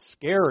times it's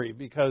scary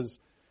because,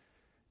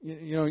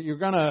 you're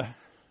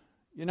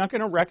not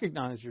going to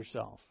recognize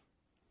yourself.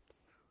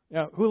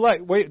 Then we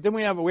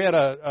had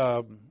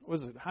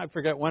I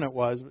forget when it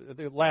was,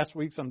 last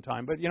week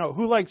sometime, but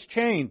who likes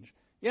change?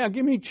 Yeah,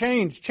 give me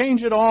change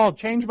it all,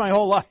 change my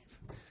whole life.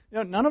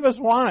 None of us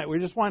want it. We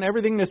just want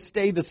everything to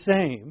stay the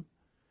same.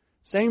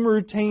 Same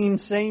routine,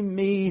 same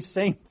me,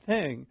 same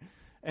thing.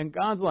 And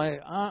God's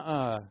like,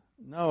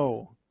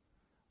 no.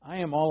 I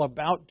am all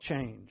about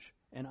change,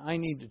 and I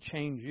need to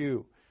change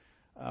you.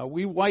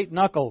 We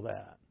white-knuckle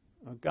that.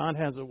 God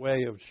has a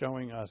way of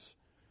showing us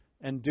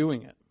and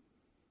doing it.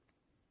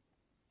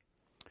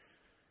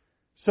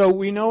 So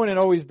we know, and it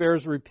always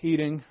bears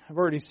repeating. I've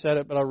already said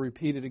it, but I'll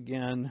repeat it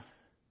again.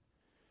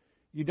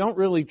 You don't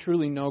really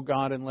truly know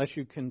God unless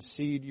you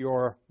concede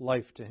your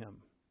life to Him.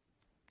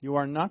 You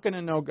are not going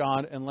to know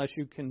God unless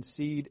you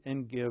concede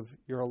and give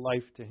your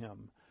life to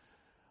Him.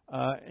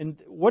 And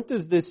what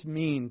does this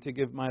mean, to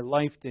give my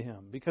life to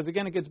Him? Because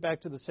again, it gets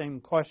back to the same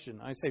question.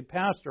 I say,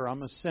 Pastor,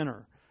 I'm a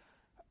sinner.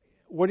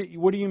 What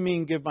do you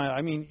mean,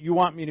 you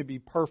want me to be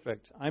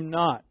perfect? I'm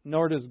not,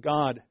 nor does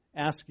God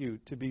ask you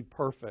to be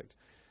perfect.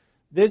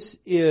 This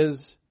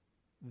is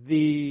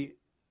the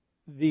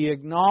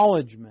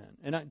acknowledgement,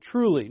 and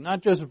truly,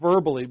 not just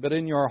verbally, but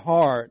in your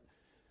heart,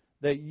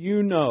 that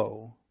you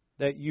know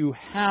that you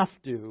have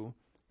to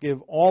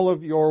give all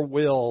of your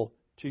will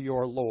to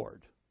your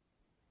Lord.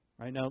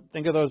 Right now,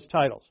 think of those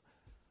titles.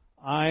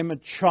 I'm a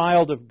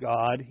child of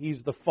God.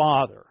 He's the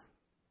Father.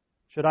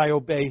 Should I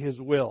obey His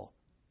will?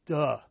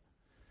 Duh.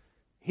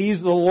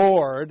 He's the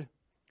Lord,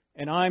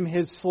 and I'm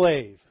His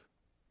slave.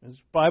 As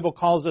the Bible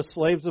calls us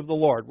slaves of the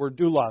Lord. We're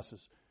doulos.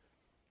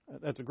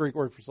 That's a Greek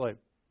word for slave.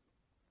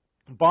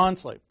 Bond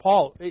slave.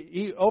 Paul,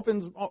 he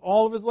opens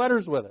all of his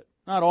letters with it.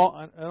 Not all,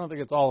 I don't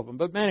think it's all of them,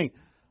 but many.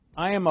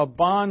 I am a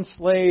bond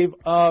slave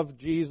of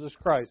Jesus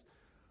Christ.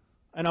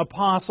 An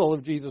apostle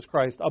of Jesus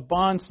Christ. A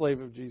bond slave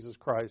of Jesus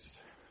Christ.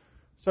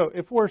 So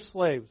if we're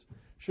slaves,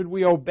 should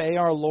we obey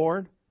our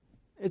Lord?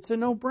 It's a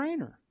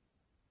no-brainer.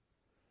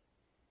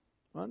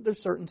 Well, there's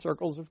certain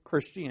circles of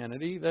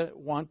Christianity that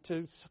want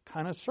to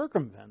kind of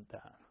circumvent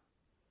that.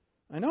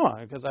 I know,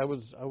 because I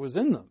was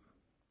in them.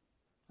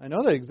 I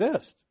know they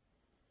exist.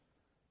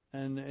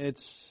 And it's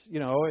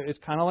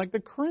kind of like the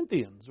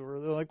Corinthians,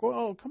 where they're like,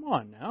 well, come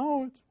on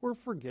now, we're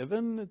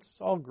forgiven, it's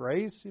all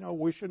grace,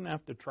 we shouldn't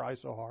have to try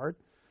so hard.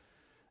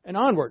 And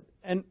onward.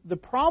 And the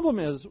problem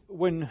is,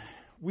 when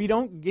we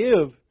don't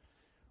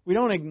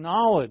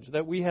acknowledge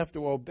that we have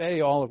to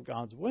obey all of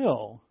God's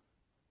will,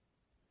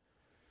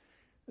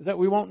 is that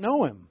we won't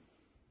know Him.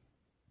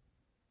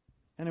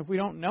 And if we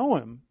don't know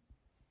Him,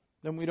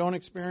 then we don't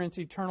experience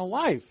eternal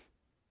life.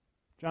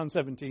 John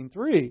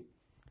 17:3.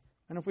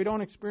 And if we don't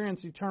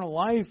experience eternal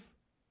life,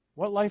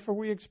 what life are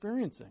we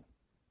experiencing?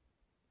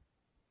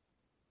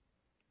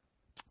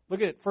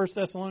 Look at 1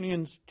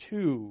 Thessalonians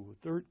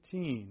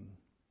 2:13.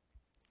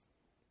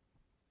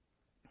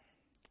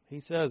 He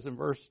says in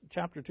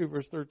chapter 2,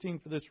 verse 13,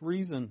 for this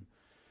reason,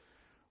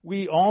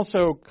 we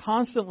also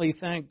constantly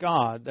thank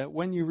God that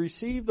when you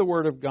received the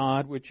word of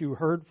God, which you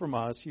heard from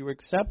us, you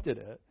accepted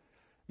it,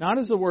 not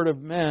as the word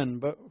of men,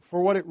 but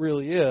for what it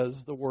really is,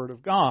 the word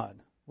of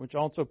God, which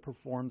also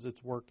performs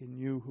its work in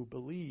you who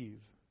believe.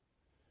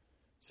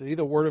 See,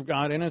 the word of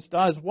God in us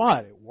does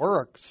what? It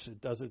works.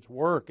 It does its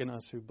work in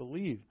us who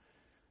believe.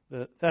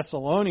 The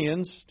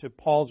Thessalonians, to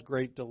Paul's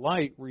great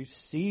delight,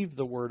 received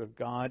the word of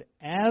God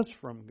as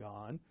from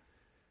God,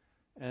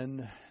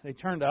 and they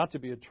turned out to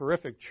be a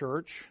terrific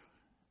church.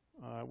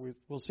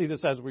 We'll see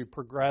this as we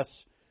progress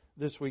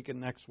this week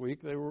and next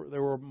week. They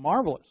were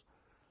marvelous.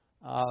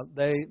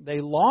 They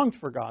longed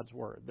for God's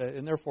word,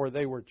 and therefore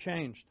they were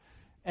changed.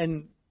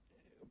 And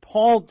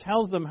Paul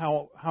tells them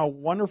how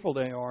wonderful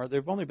they are.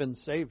 They've only been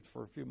saved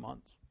for a few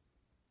months.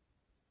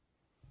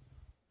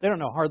 They don't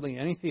know hardly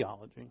any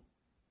theology.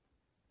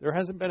 There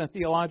hasn't been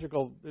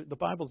the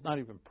Bible's not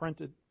even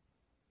printed.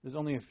 There's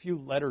only a few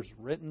letters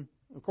written.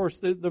 Of course,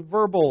 the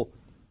verbal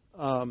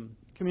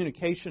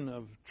communication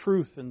of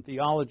truth and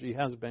theology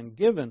has been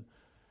given.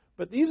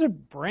 But these are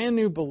brand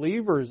new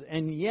believers,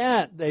 and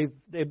yet they've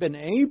been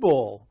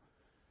able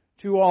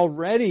to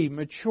already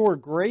mature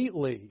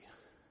greatly.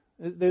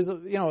 There's a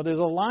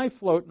lie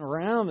floating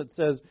around that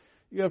says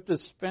you have to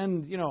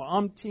spend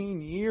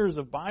umpteen years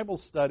of Bible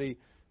study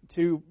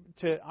to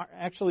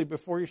actually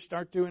before you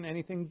start doing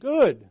anything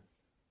good.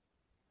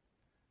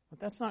 But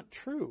that's not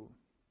true.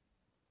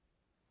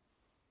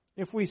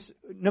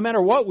 No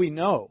matter what we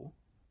know,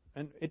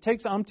 and it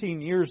takes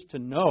umpteen years to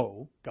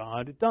know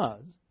God, it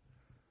does.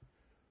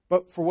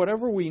 But for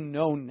whatever we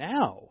know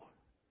now,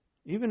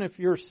 even if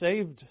you're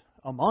saved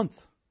a month,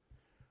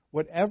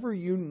 whatever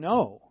you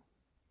know,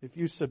 If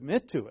you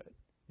submit to it,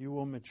 you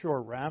will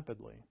mature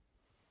rapidly.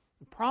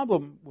 The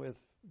problem with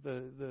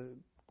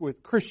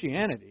with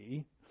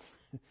Christianity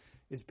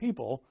is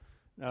people.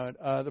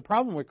 The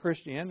problem with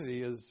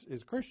Christianity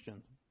is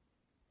Christians.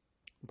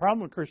 The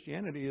problem with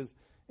Christianity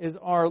is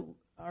our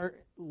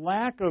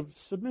lack of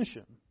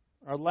submission,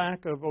 our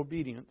lack of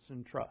obedience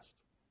and trust.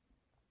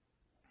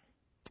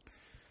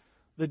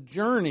 The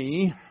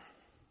journey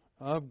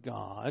of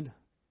God,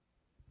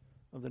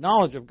 of the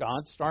knowledge of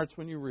God, starts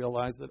when you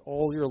realize that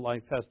all your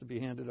life has to be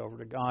handed over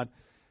to God.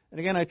 And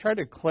again, I try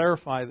to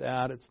clarify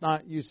that. It's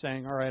not you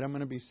saying, all right, I'm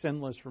going to be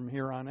sinless from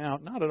here on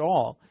out. Not at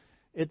all.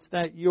 It's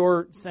that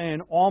you're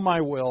saying, all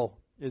my will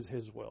is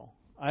His will.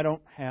 I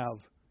don't have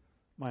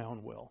my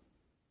own will.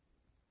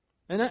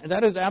 And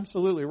that is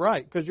absolutely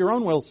right, because your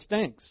own will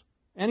stinks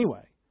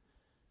anyway.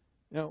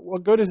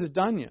 What good has it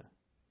done you?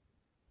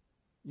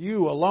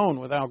 You alone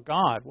without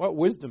God, what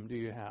wisdom do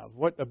you have?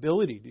 What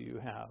ability do you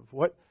have?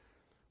 What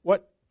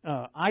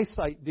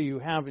eyesight do you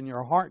have in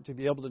your heart to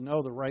be able to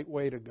know the right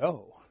way to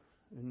go?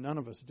 And none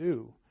of us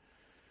do.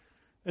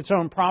 And so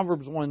in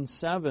Proverbs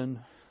 1:7,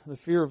 the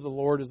fear of the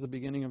Lord is the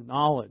beginning of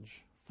knowledge.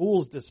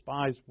 Fools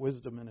despise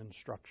wisdom and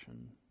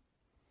instruction.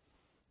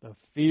 The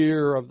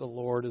fear of the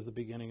Lord is the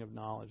beginning of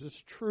knowledge.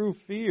 This true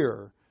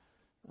fear.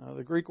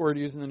 The Greek word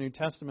used in the New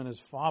Testament is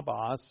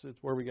phobos. It's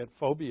where we get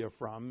phobia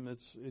from.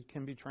 It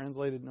can be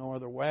translated no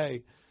other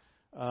way.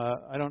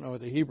 I don't know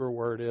what the Hebrew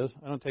word is.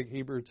 I don't take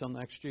Hebrew till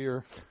next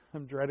year.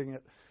 I'm dreading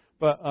it.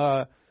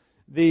 But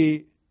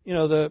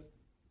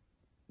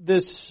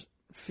this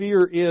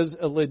fear is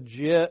a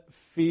legit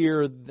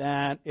fear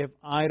that if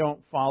I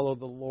don't follow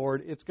the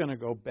Lord, it's going to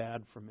go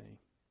bad for me.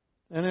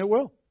 And it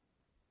will.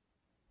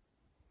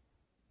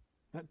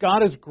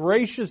 God is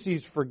gracious.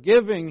 He's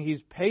forgiving.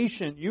 He's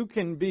patient. You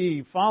can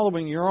be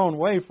following your own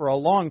way for a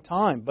long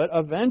time, but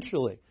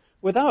eventually,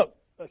 without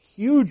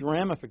huge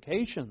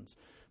ramifications,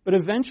 but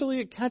eventually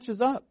it catches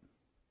up.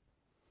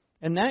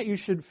 And that you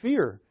should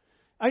fear.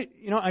 I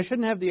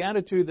shouldn't have the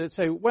attitude that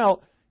say,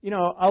 well,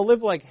 I'll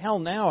live like hell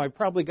now. I've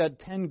probably got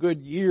 10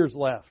 good years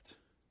left.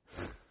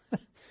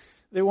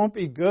 They won't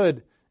be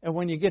good. And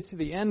when you get to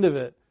the end of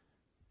it,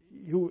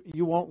 you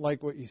won't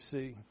like what you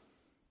see.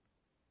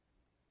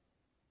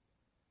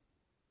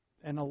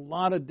 And a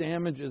lot of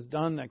damage is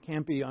done that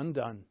can't be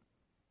undone.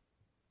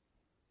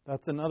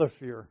 That's another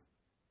fear.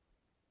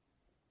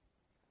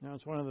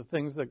 It's one of the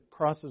things that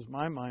crosses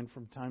my mind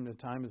from time to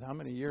time is how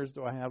many years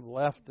do I have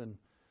left? And,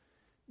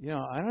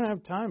 I don't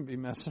have time to be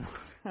messing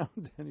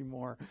around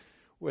anymore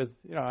with,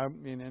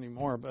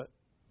 anymore. But,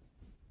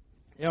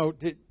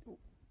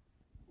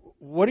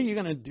 what are you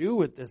going to do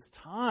with this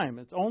time?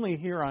 It's only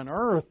here on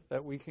earth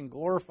that we can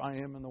glorify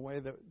Him in the way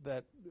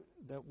that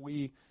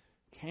we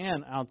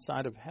can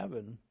outside of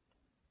heaven.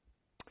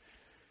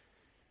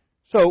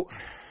 So,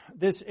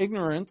 this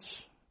ignorance,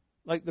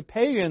 like the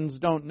pagans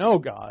don't know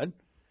God,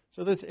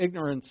 so this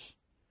ignorance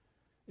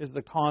is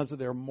the cause of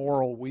their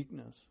moral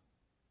weakness.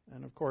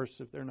 And of course,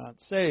 if they're not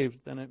saved,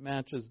 then it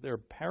matches their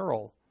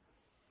peril.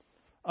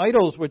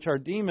 Idols, which are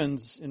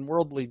demons in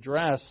worldly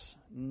dress,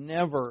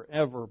 never,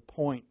 ever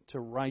point to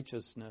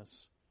righteousness.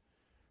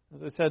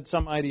 As I said,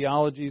 some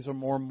ideologies are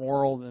more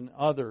moral than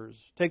others.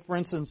 Take, for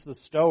instance, the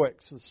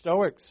Stoics. The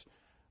Stoics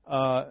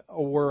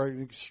were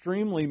an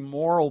extremely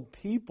moral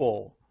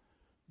people,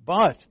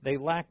 but they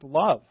lacked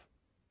love.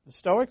 The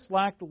Stoics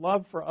lacked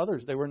love for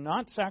others. They were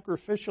not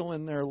sacrificial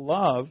in their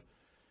love,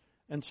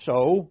 and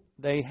so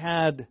they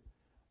had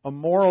a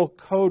moral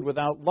code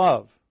without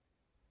love.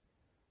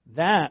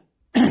 That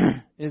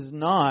is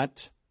not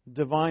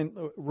divine.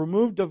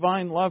 Remove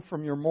divine love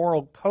from your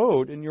moral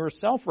code and you're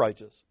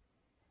self-righteous.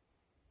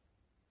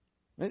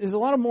 There's a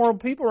lot of moral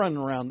people running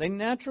around. They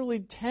naturally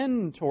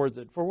tend towards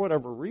it for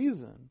whatever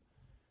reason.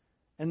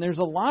 And there's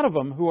a lot of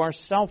them who are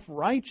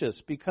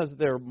self-righteous because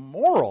they're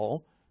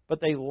moral, but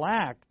they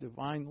lack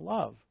divine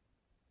love.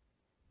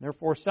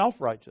 Therefore,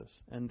 self-righteous.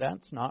 And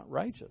that's not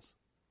righteous.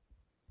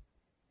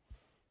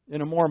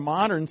 In a more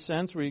modern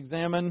sense, we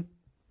examine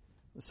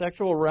the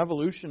sexual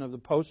revolution of the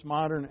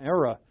postmodern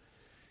era.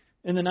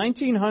 In the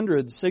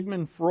 1900s,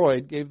 Sigmund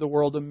Freud gave the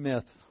world a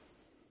myth.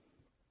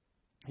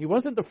 He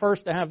wasn't the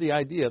first to have the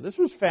idea. This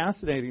was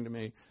fascinating to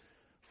me.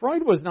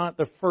 Freud was not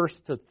the first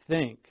to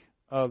think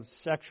of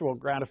sexual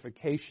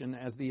gratification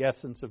as the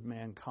essence of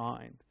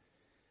mankind.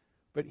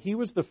 But he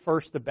was the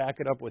first to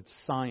back it up with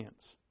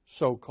science,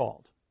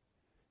 so-called.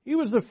 He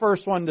was the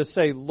first one to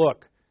say,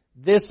 look,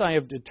 this I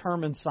have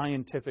determined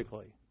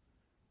scientifically.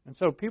 And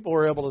so people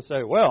were able to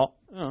say, well,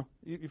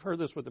 you've heard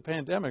this with the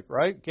pandemic,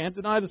 right? Can't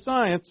deny the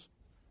science.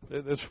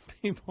 That's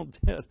what people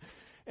did.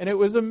 And it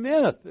was a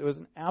myth. It was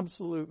an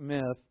absolute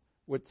myth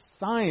with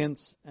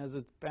science as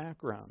its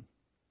background.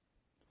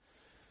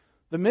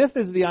 The myth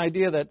is the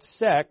idea that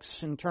sex,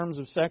 in terms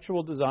of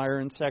sexual desire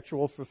and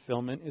sexual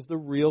fulfillment, is the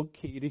real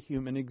key to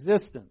human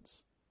existence.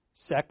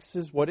 Sex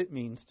is what it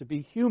means to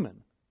be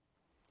human.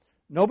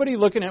 Nobody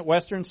looking at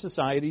Western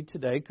society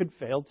today could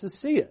fail to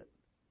see it.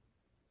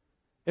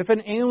 If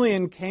an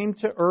alien came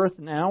to Earth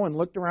now and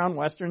looked around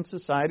Western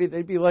society,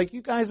 they'd be like,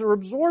 you guys are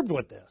absorbed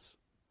with this.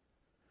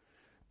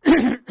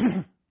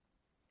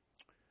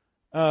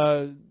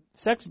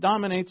 Sex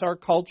dominates our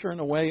culture in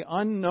a way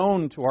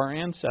unknown to our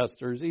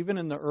ancestors, even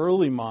in the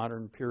early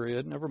modern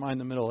period, never mind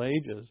the Middle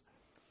Ages.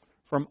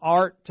 From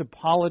art to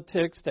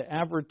politics to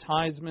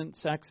advertisement,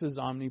 sex is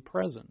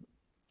omnipresent.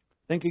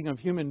 Thinking of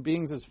human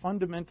beings as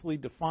fundamentally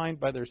defined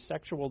by their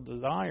sexual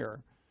desire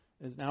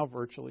is now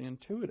virtually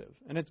intuitive.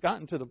 And it's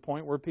gotten to the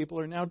point where people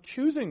are now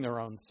choosing their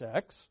own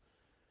sex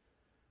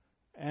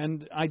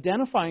and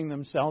identifying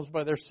themselves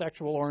by their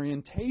sexual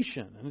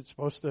orientation. And it's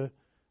supposed to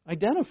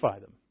identify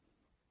them.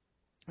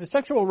 The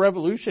sexual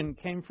revolution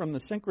came from the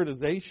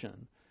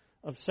syncretization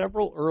of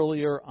several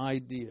earlier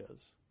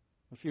ideas.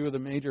 A few of the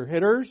major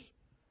hitters: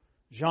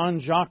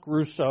 Jean-Jacques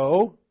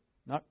Rousseau,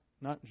 not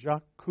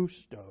Jacques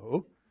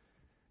Cousteau.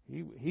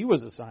 He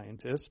was a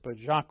scientist, but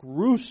Jacques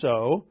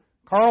Rousseau,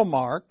 Karl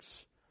Marx,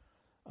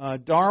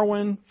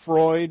 Darwin,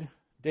 Freud,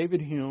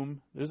 David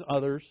Hume. There's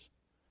others,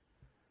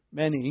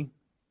 many,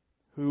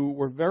 who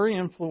were very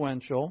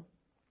influential.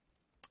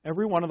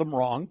 Every one of them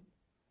wrong,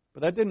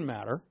 but that didn't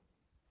matter.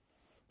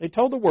 They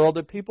told the world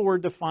that people were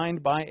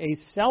defined by a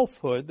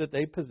selfhood that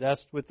they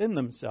possessed within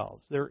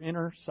themselves, their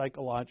inner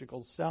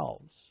psychological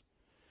selves.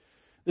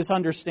 This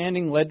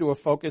understanding led to a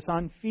focus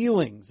on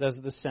feelings as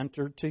the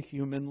center to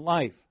human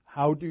life.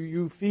 How do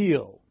you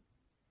feel?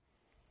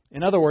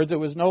 In other words, it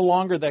was no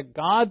longer that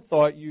God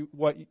thought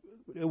what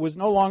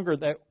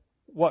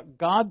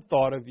God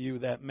thought of you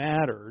that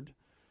mattered,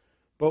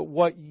 but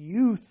what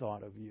you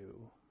thought of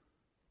you.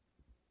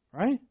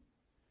 Right?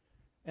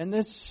 And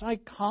this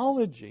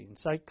psychology and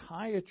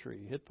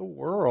psychiatry hit the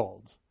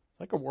world. It's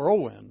like a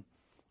whirlwind.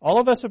 All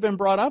of us have been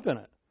brought up in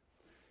it.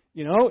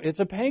 You know,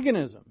 it's a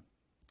paganism.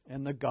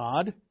 And the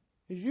God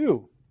is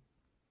you.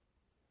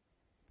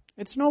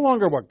 It's no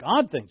longer what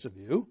God thinks of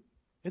you.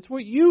 It's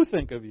what you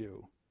think of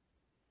you.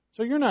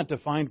 So you're not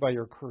defined by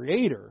your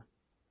Creator,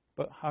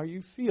 but how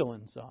you feel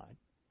inside.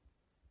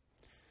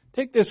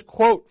 Take this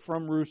quote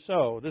from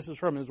Rousseau. This is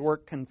from his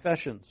work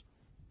Confessions.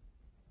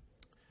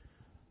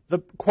 The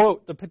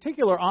quote, "The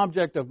particular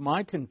object of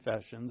my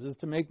confessions is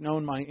to make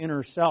known my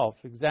inner self,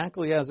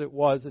 exactly as it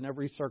was in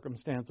every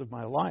circumstance of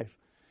my life.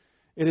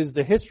 It is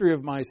the history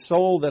of my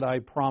soul that I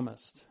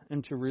promised,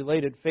 and to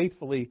relate it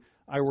faithfully,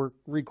 I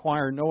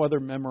require no other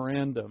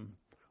memorandum.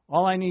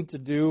 All I need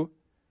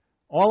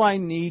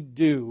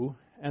do,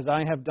 as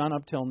I have done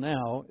up till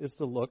now, is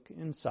to look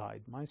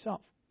inside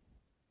myself."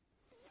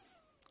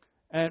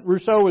 And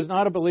Rousseau was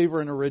not a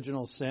believer in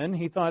original sin.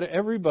 He thought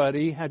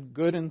everybody had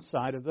good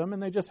inside of them,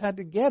 and they just had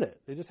to get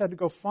it. They just had to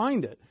go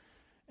find it.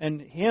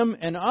 And him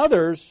and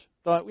others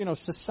thought,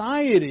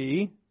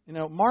 society,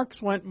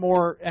 Marx went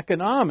more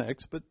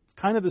economics, but it's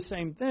kind of the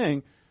same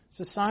thing.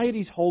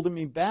 Society's holding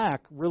me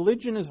back.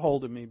 Religion is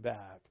holding me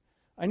back.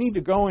 I need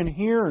to go in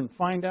here and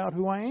find out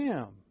who I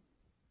am.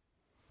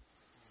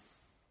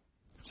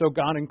 So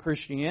God and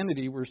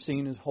Christianity were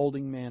seen as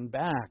holding man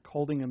back,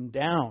 holding him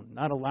down,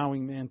 not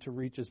allowing man to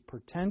reach his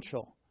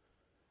potential.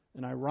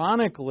 And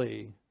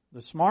ironically,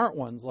 the smart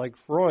ones like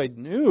Freud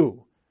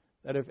knew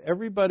that if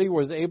everybody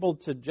was able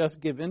to just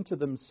give in to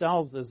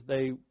themselves as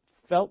they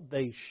felt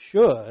they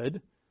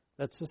should,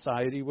 that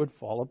society would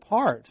fall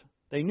apart.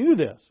 They knew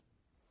this.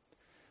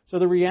 So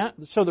the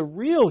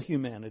real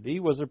humanity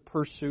was a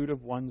pursuit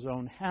of one's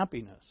own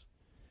happiness.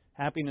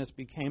 Happiness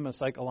became a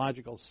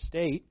psychological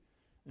state,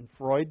 and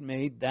Freud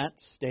made that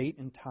state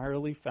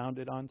entirely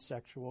founded on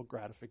sexual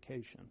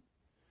gratification.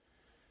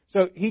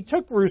 So he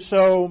took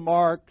Rousseau,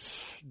 Marx,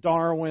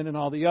 Darwin, and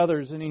all the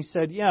others, and he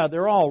said, yeah,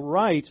 they're all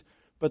right,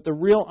 but the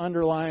real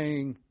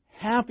underlying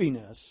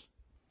happiness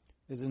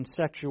is in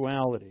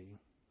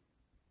sexuality.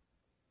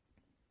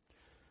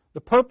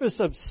 The purpose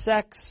of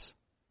sex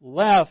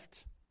left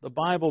the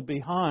Bible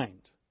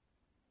behind.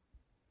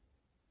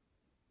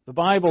 The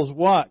Bible's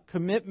what?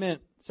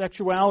 Commitment.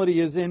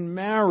 Sexuality is in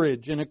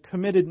marriage, in a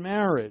committed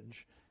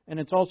marriage. And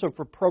it's also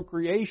for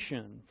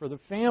procreation, for the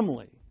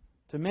family,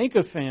 to make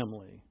a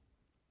family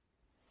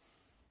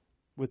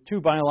with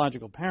two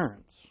biological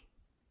parents.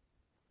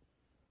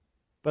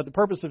 But the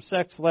purpose of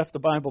sex left the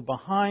Bible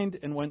behind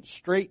and went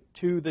straight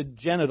to the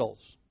genitals.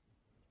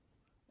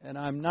 And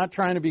I'm not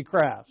trying to be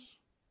crass,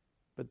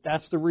 but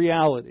that's the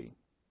reality.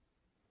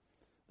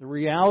 The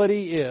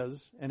reality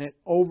is, and it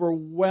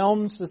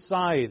overwhelms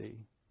society,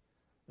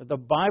 that the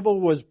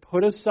Bible was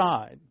put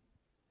aside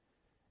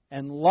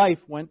and life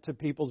went to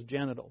people's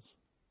genitals.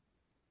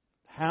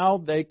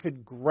 How they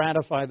could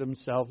gratify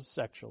themselves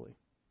sexually.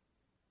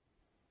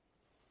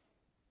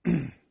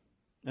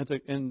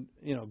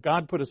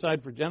 God put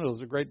aside for genitals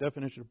is a great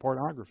definition of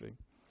pornography.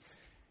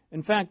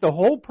 In fact, the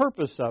whole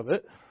purpose of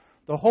it,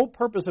 the whole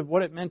purpose of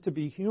what it meant to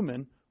be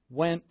human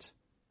went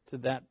to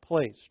that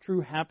place.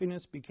 True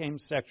happiness became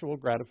sexual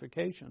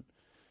gratification.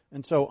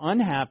 And so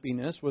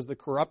unhappiness was the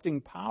corrupting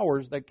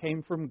powers that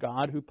came from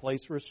God who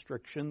placed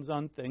restrictions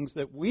on things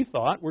that we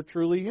thought were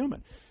truly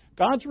human.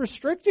 God's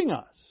restricting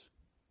us.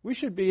 We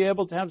should be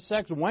able to have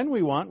sex when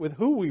we want, with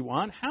who we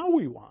want, how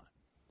we want.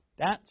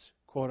 That's,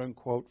 quote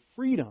unquote,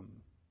 freedom.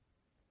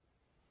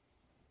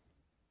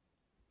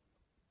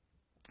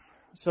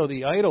 So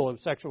the idol of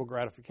sexual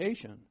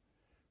gratification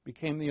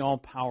became the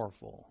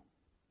all-powerful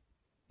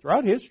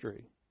throughout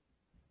history.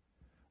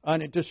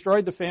 And it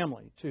destroyed the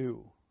family,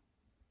 too.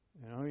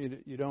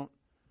 You don't...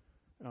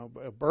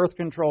 birth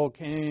control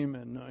came,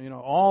 and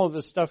all of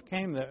this stuff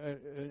came that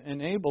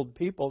enabled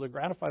people to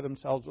gratify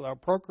themselves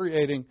without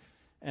procreating,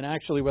 and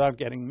actually without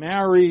getting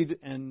married,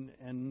 and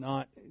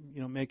not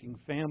making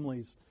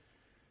families.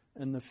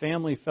 And the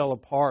family fell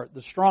apart.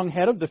 The strong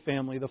head of the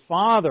family, the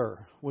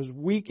father, was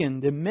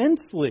weakened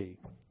immensely.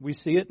 We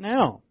see it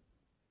now.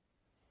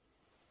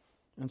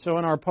 And so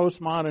in our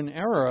postmodern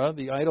era,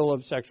 the idol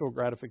of sexual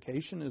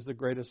gratification is the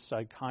greatest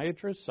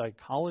psychiatrist,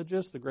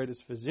 psychologist, the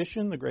greatest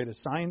physician, the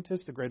greatest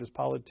scientist, the greatest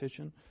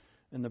politician,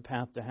 and the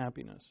path to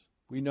happiness.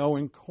 We know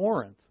in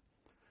Corinth,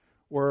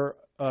 where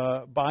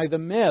by the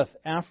myth,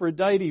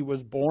 Aphrodite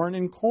was born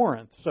in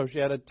Corinth. So she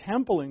had a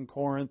temple in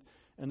Corinth,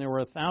 and there were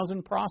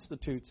 1,000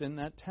 prostitutes in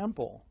that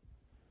temple.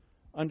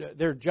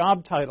 Their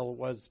job title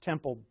was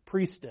temple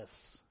priestess.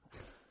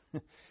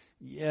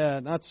 Yeah,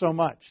 not so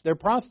much. They're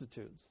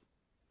prostitutes.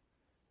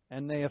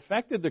 And they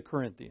affected the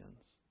Corinthians,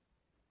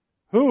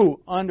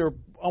 who,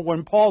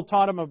 when Paul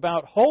taught them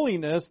about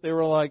holiness, they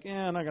were like,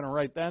 I'm not going to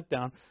write that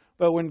down.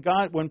 But when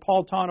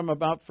Paul taught them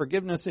about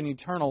forgiveness and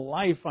eternal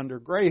life under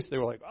grace, they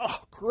were like,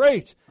 oh,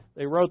 great.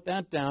 They wrote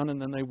that down, and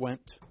then they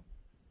went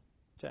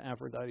to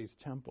Aphrodite's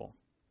temple.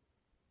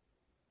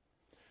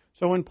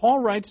 So when Paul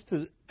writes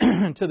to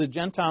the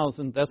Gentiles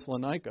in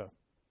Thessalonica,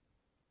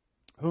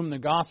 whom the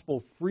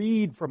gospel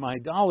freed from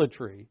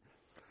idolatry,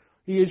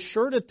 he is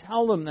sure to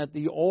tell them that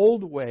the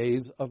old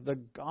ways of the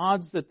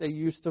gods that they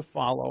used to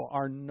follow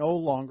are no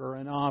longer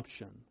an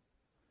option,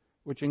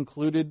 which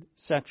included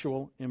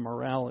sexual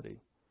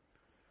immorality.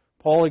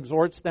 Paul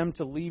exhorts them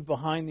to leave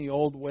behind the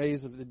old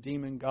ways of the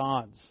demon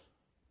gods,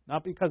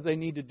 not because they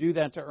need to do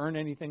that to earn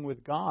anything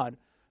with God,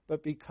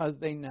 but because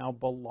they now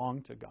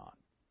belong to God.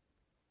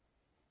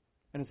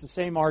 And it's the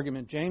same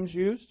argument James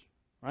used,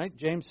 right?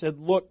 James said,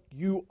 look,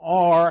 you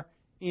are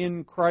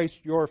in Christ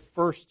your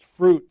first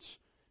fruits.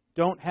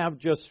 Don't have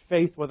just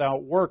faith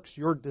without works.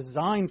 You're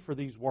designed for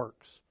these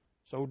works.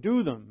 So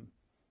do them.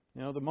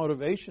 The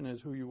motivation is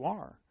who you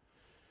are.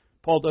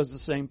 Paul does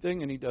the same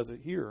thing, and he does it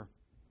here.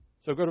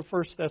 So go to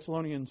 1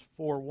 Thessalonians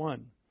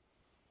 4:1.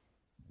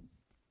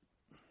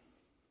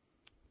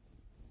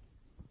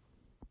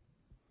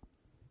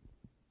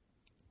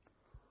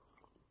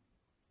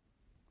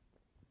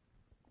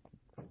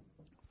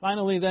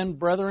 Finally then,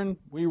 brethren,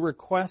 we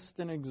request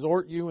and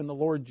exhort you in the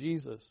Lord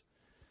Jesus,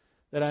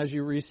 that as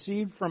you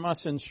receive from us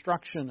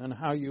instruction on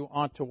how you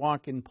ought to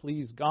walk and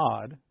please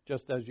God,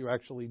 just as you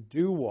actually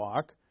do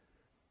walk,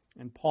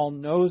 and Paul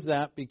knows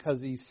that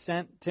because he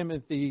sent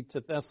Timothy to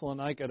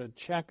Thessalonica to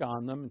check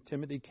on them, and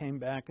Timothy came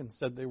back and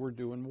said they were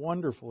doing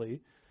wonderfully.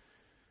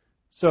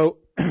 So,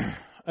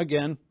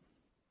 again,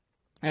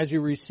 as you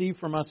receive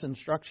from us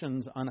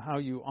instructions on how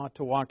you ought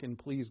to walk and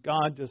please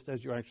God, just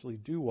as you actually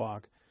do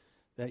walk,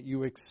 that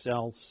you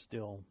excel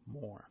still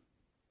more.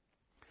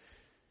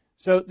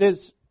 So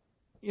there's...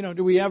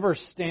 do we ever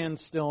stand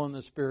still in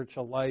the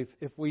spiritual life?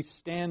 If we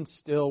stand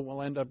still,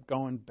 we'll end up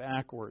going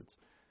backwards.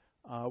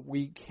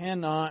 We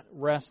cannot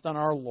rest on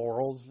our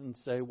laurels and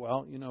say,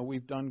 well,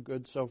 we've done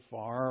good so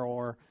far,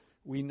 or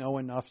we know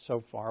enough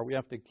so far. We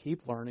have to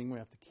keep learning. We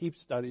have to keep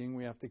studying.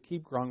 We have to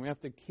keep growing. We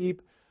have to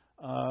keep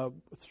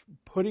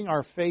putting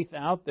our faith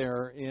out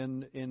there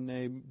in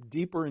a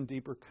deeper and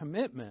deeper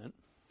commitment,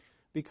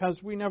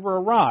 because we never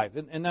arrive.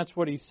 And that's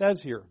what he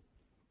says here.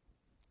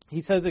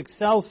 He says,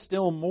 excel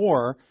still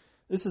more.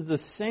 This is the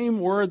same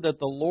word that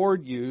the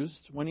Lord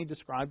used when he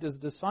described his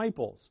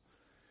disciples.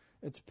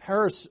 It's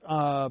parison.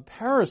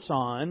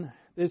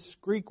 This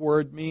Greek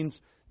word means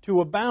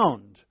to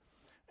abound.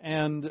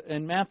 And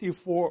in Matthew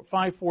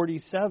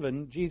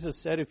 5:47, Jesus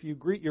said, if you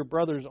greet your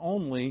brothers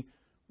only,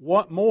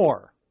 what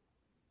more?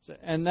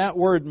 And that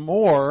word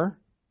more,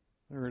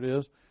 there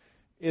it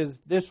is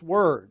this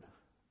word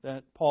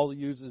that Paul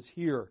uses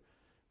here.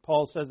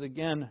 Paul says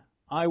again,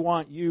 I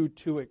want you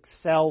to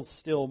excel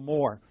still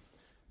more.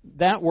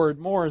 That word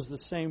more is the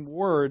same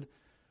word.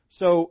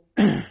 So,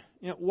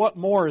 what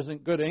more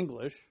isn't good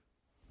English?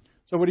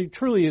 So what he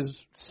truly is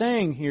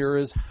saying here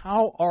is,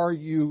 how are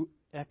you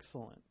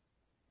excellent?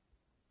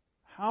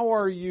 How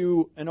are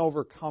you an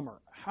overcomer?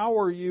 How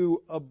are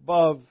you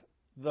above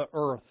the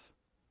earth?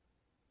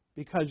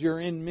 Because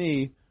you're in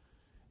me.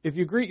 If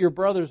you greet your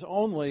brothers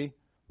only,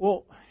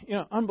 well,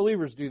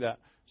 unbelievers do that.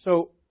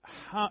 So,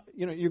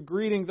 you're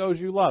greeting those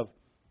you love.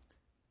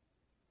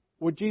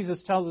 What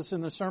Jesus tells us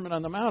in the Sermon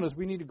on the Mount is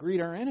we need to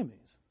greet our enemies.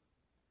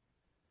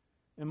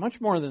 And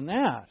much more than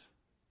that,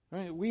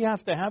 right? We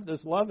have to have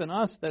this love in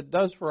us that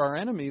does for our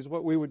enemies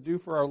what we would do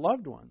for our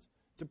loved ones,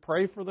 to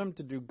pray for them,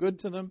 to do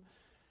good to them.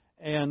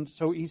 And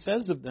so he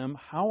says of them,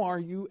 how are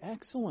you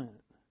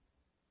excellent?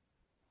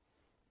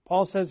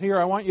 Paul says here,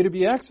 I want you to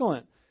be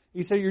excellent.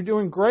 He said, you're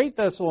doing great,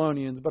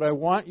 Thessalonians, but I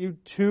want you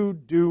to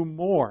do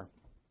more.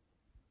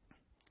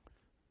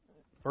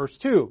 Verse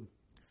 2.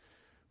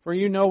 For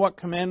you know what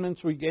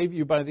commandments we gave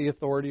you by the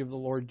authority of the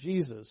Lord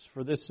Jesus.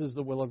 For this is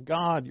the will of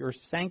God, your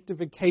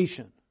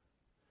sanctification.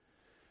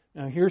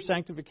 Now here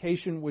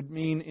sanctification would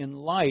mean in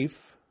life,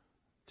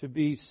 to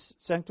be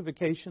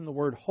sanctification, the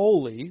word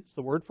holy, it's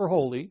the word for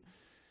holy,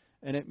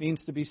 and it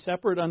means to be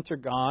separate unto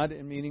God,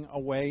 and meaning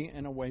away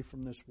and away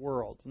from this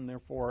world. And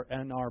therefore,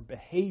 in our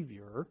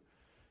behavior,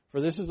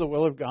 for this is the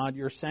will of God,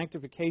 your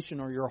sanctification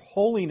or your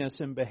holiness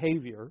in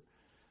behavior,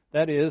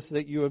 that is,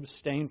 that you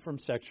abstain from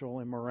sexual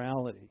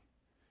immorality.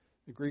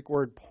 The Greek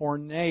word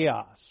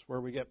porneos,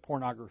 where we get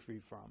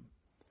pornography from.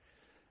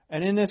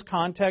 And in this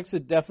context,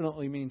 it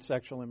definitely means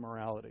sexual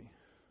immorality.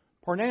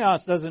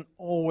 Porneos doesn't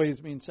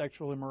always mean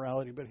sexual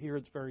immorality, but here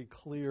it's very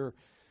clear.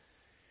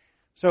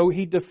 So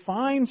he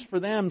defines for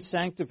them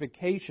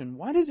sanctification.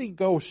 Why does he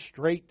go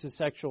straight to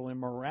sexual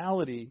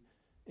immorality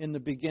in the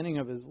beginning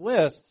of his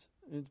list?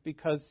 It's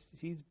because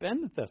he's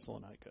been to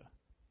Thessalonica.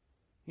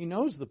 He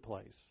knows the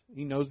place.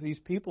 He knows these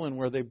people and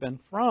where they've been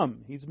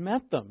from. He's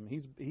met them.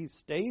 He's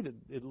stayed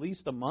at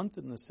least a month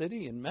in the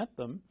city and met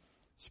them,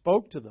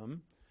 spoke to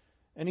them,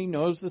 and he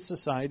knows the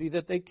society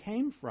that they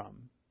came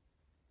from.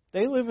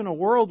 They live in a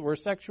world where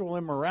sexual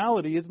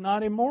immorality is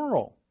not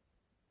immoral.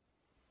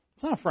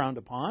 It's not frowned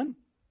upon.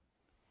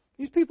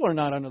 These people are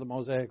not under the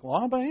Mosaic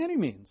law by any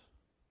means.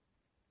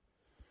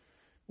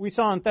 We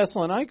saw in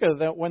Thessalonica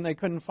that when they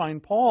couldn't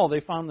find Paul,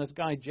 they found this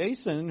guy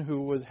Jason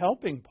who was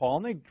helping Paul,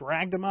 and they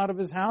dragged him out of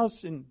his house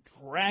and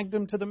dragged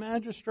him to the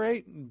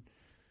magistrate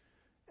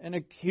and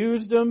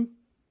accused him.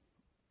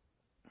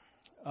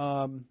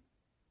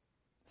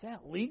 Is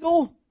that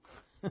legal?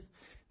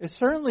 It's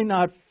certainly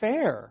not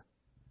fair.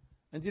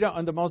 And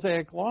and the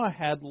Mosaic law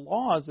had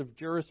laws of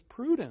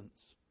jurisprudence.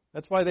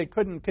 That's why they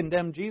couldn't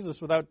condemn Jesus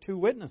without two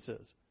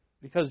witnesses,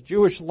 because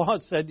Jewish law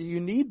said you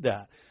need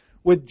that.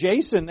 With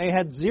Jason, they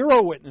had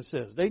 0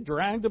 witnesses. They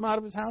dragged him out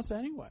of his house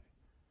anyway.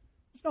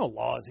 There's no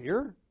laws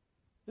here.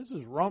 This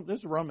is Rome. This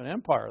is Roman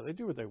Empire. They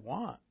do what they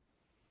want.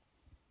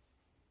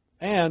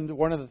 And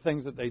one of the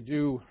things that they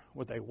do,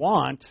 what they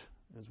want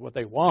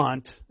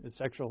is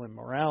sexual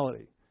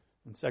immorality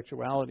and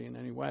sexuality in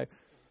any way.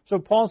 So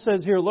Paul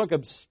says here, look,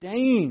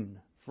 abstain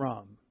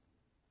from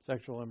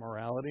sexual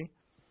immorality,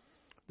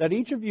 that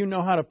each of you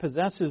know how to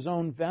possess his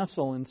own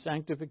vessel in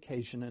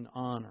sanctification and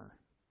honor.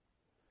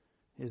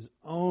 His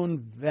own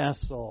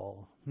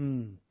vessel.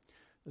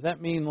 Does that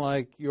mean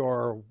like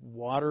your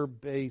water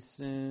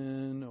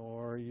basin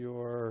or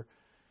your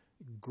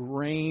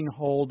grain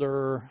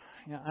holder?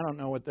 I don't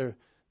know what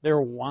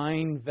they're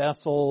wine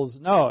vessels.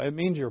 No, it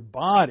means your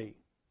body.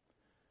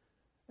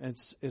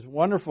 It's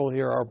wonderful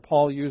here. Our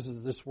Paul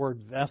uses this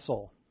word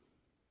vessel.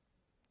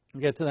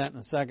 We'll get to that in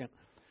a second.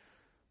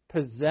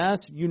 Possess,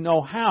 you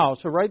know how.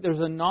 So, right,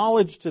 there's a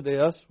knowledge to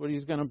this, what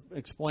he's going to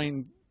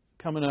explain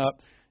coming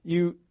up.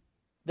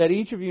 That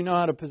each of you know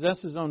how to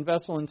possess his own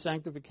vessel in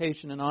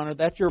sanctification and honor.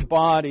 That's your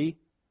body,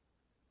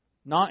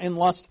 not in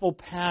lustful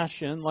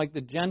passion like the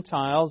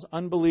Gentiles,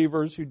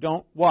 unbelievers who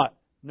don't what?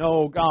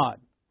 Know God.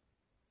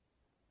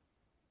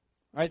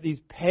 Right? These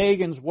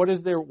pagans,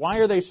 why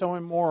are they so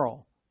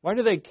immoral? Why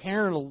do they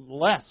care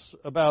less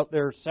about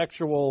their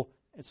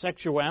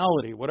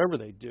sexuality, whatever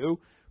they do?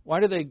 Why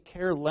do they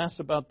care less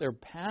about their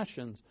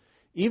passions?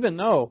 Even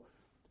though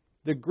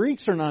the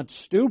Greeks are not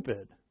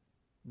stupid.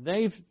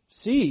 They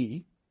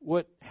see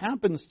what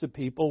happens to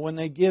people when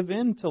they give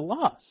in to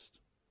lust.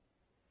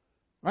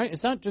 Right?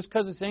 It's not just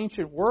because it's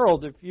ancient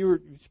world. If you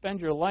spend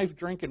your life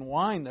drinking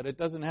wine, that it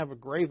doesn't have a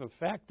grave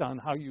effect on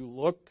how you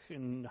look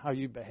and how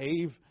you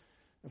behave.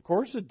 Of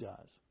course it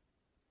does.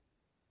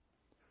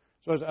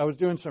 So I was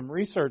doing some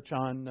research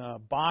on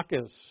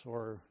Bacchus,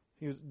 or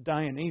he was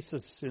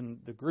Dionysus in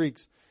the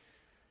Greeks.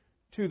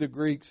 To the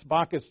Greeks,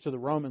 Bacchus to the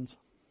Romans,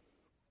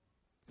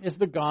 is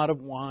the god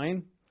of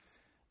wine.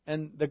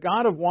 And the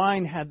god of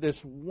wine had this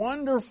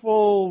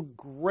wonderful,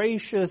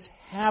 gracious,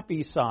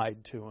 happy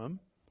side to him.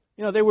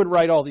 They would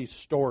write all these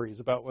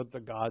stories about what the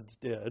gods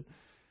did.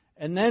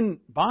 And then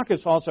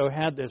Bacchus also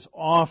had this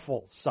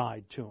awful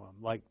side to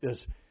him,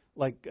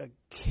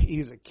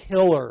 he's a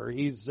killer.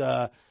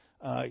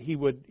 He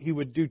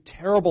would do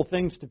terrible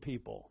things to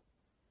people.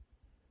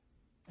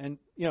 And,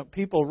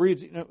 people read,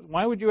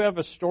 why would you have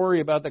a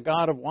story about the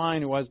god of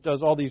wine who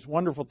does all these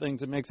wonderful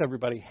things and makes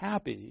everybody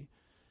happy?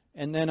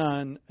 And then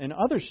in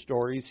other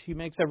stories, he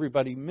makes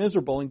everybody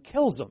miserable and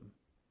kills them.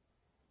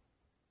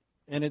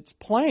 And it's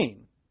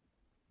plain,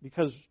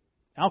 because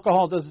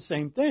alcohol does the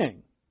same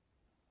thing.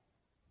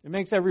 It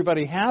makes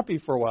everybody happy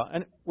for a while.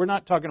 And we're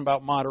not talking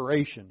about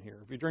moderation here.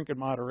 If you drink in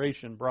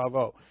moderation,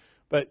 bravo.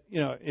 But,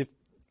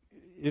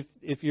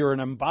 if you're an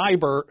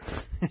imbiber,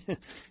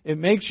 it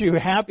makes you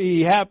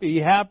happy,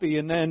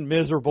 and then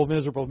miserable,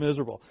 miserable,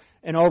 miserable.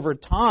 And over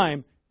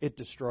time, it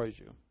destroys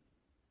you.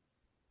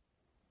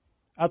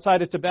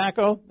 Outside of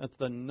tobacco, that's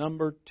the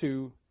number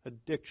 2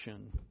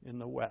 addiction in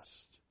the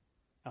West,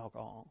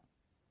 alcohol.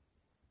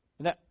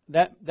 And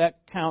that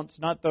counts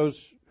not those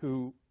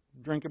who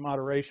drink in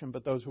moderation,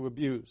 but those who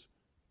abuse.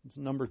 It's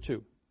number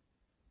 2.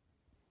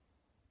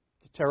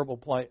 It's a terrible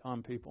plight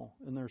on people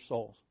and their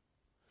souls.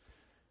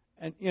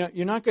 And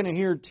you're not going to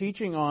hear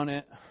teaching on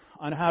it,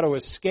 on how to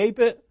escape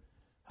it,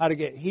 how to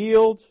get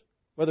healed,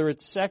 Whether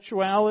it's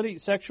sexuality,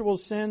 sexual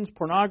sins,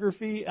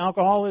 pornography,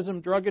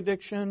 alcoholism, drug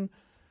addiction,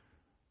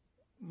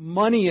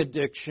 money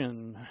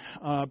addiction,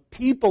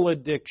 people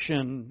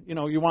addiction,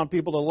 you want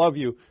people to love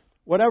you.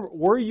 Whatever,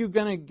 where are you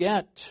going to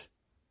get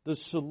the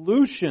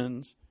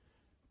solutions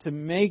to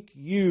make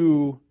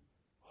you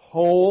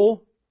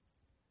whole,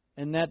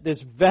 and that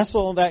this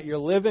vessel that you're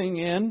living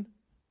in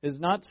is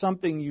not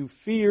something you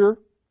fear,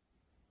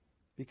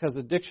 because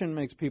addiction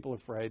makes people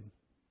afraid,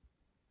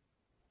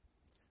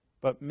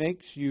 but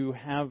makes you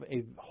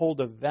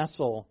hold a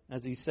vessel,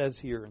 as he says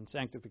here, in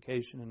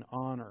sanctification and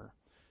honor.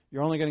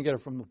 You're only going to get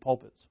it from the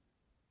pulpits.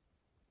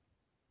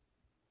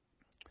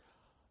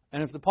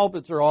 And if the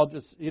pulpits are all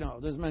just,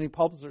 there's many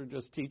pulpits that are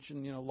just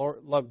teaching,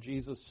 Lord, love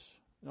Jesus,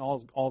 and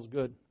all's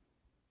good.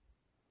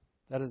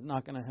 That is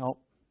not going to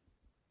help.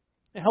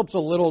 It helps a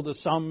little to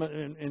some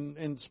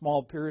in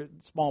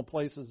small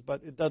places,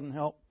 but it doesn't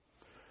help.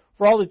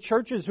 For all the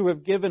churches who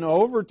have given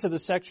over to the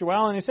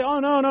sexuality, they say, oh,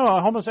 no,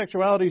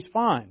 homosexuality is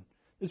fine.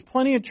 There's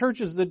plenty of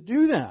churches that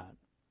do that.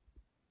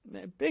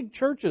 Big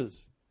churches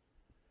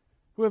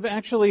who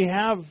actually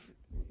have,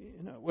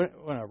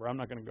 whatever, I'm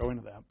not going to go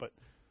into that, but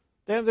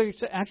they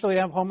actually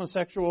have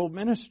homosexual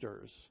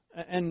ministers.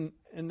 And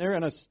they're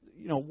in a,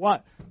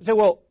 what? You say,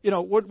 well,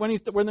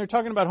 when they're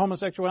talking about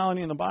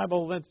homosexuality in the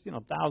Bible, that's,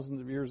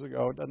 thousands of years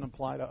ago. It doesn't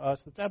apply to us.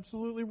 That's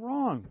absolutely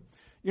wrong.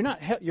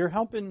 You're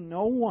helping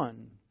no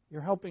one.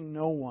 You're helping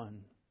no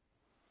one.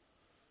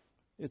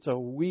 It's a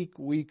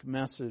weak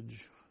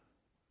message.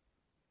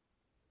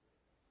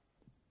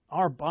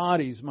 Our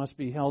bodies must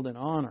be held in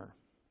honor.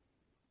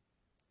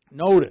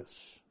 Notice,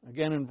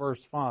 again in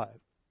verse 5.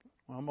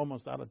 Well, I'm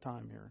almost out of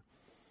time here.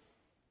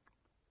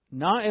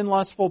 Not in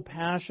lustful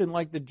passion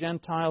like the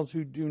Gentiles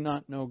who do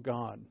not know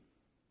God.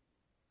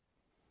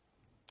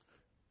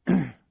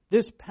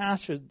 This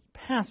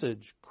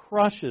passage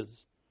crushes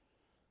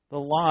the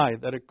lie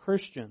that a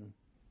Christian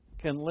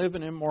can live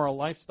an immoral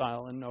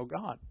lifestyle and know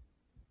God.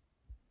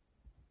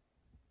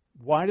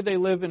 Why do they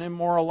live an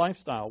immoral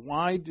lifestyle?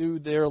 Why do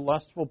their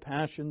lustful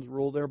passions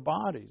rule their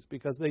bodies?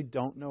 Because they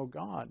don't know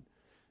God.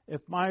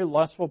 If my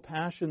lustful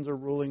passions are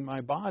ruling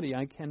my body,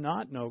 I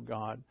cannot know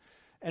God.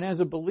 And as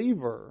a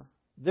believer,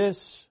 this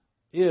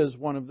is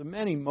one of the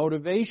many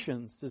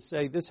motivations to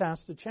say this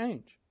has to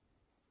change.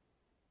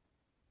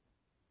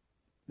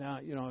 Now,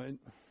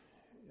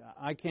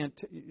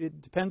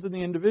 it depends on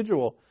the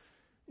individual.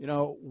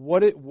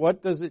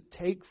 What does it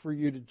take for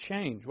you to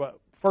change? Well,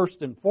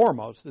 first and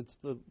foremost, it's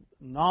the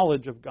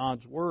knowledge of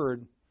God's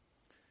Word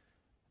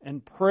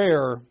and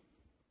prayer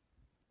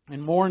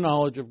and more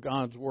knowledge of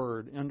God's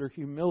Word under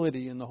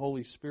humility in the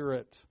Holy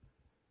Spirit,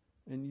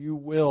 and you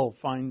will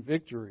find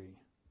victory.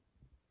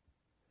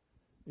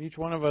 Each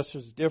one of us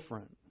is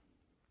different.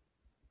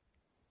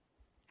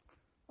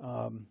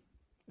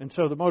 And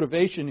so the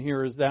motivation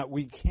here is that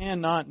we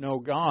cannot know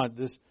God.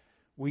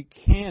 We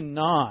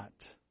cannot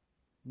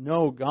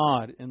know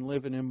God and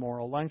live an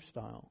immoral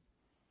lifestyle.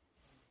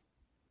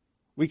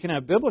 We can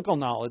have biblical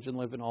knowledge and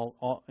live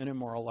an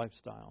immoral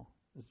lifestyle.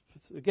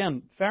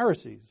 Again,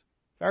 Pharisees.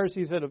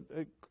 Pharisees had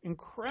an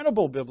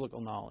incredible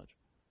biblical knowledge.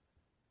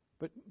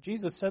 But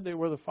Jesus said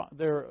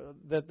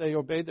that they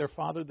obeyed their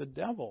father, the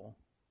devil.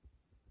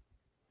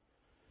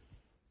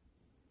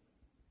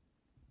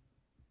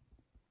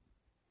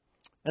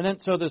 And then,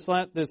 so this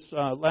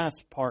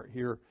last part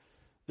here,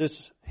 this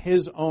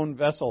his own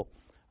vessel.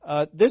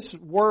 This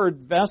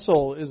word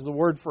vessel is the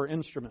word for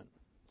instrument.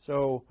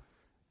 So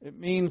it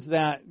means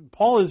that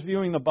Paul is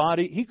viewing the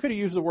body. He could have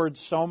used the word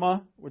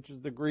soma, which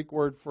is the Greek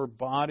word for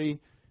body,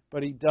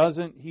 but he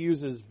doesn't. He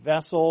uses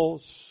vessel,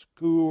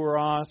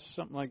 skouros,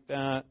 something like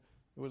that.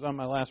 It was on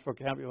my last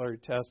vocabulary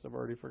test. I've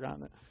already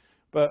forgotten it.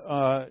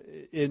 But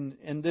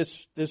in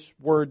this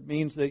word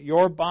means that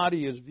your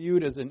body is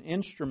viewed as an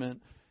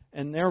instrument,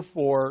 and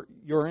therefore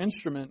your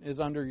instrument is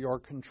under your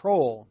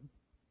control.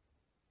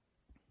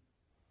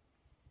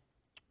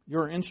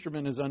 Your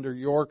instrument is under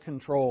your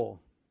control.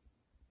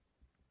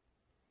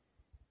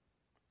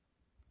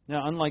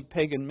 Now, unlike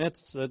pagan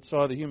myths that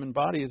saw the human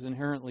body as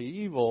inherently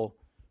evil,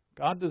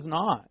 God does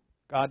not.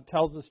 God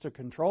tells us to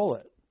control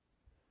it.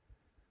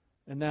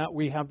 And that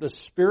we have the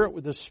Spirit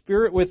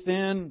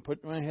within,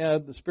 put in my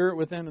head, the Spirit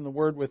within and the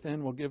Word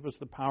within will give us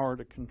the power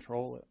to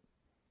control it.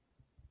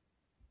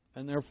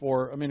 And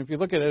therefore, if you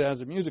look at it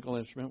as a musical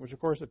instrument, which of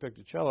course I picked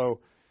a cello,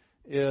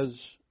 is,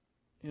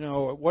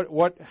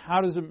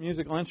 how does a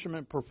musical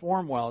instrument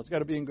perform well? It's got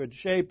to be in good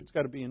shape. It's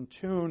got to be in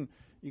tune.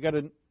 You got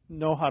to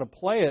know how to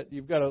play it.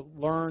 You've got to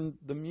learn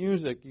the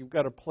music. You've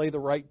got to play the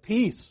right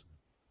piece.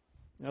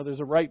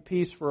 There's a right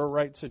piece for a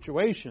right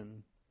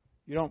situation.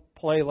 You don't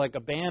play like a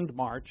band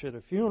march at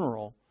a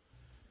funeral.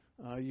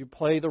 You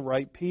play the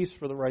right piece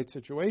for the right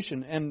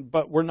situation.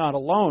 But we're not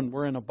alone.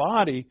 We're in a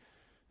body.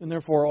 And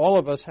therefore, all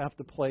of us have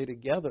to play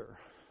together.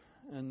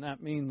 And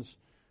that means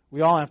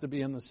we all have to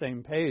be on the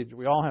same page.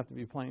 We all have to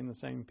be playing the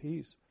same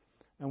piece.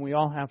 And we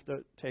all have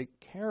to take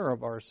care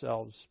of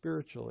ourselves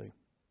spiritually.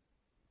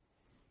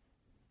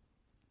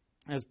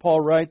 As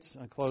Paul writes,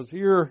 I close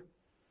here,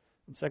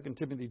 in 2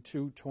 Timothy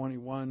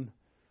 2:21,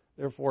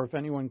 Therefore, if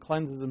anyone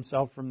cleanses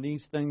himself from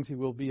these things, he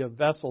will be a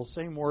vessel.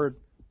 Same word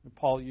that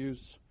Paul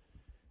used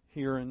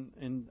here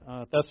in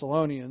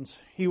Thessalonians.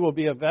 He will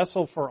be a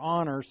vessel for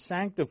honor,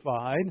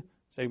 sanctified.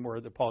 Same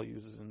word that Paul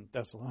uses in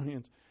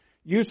Thessalonians.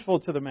 Useful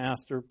to the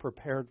master,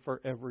 prepared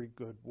for every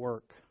good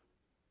work.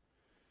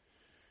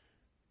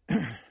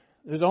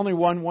 There's only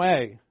one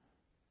way.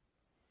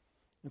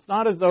 It's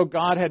not as though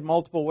God had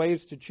multiple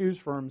ways to choose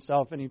for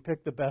himself and he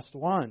picked the best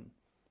one.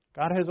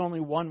 God has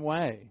only one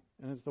way,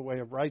 and it's the way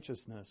of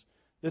righteousness.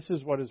 This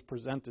is what is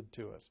presented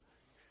to us.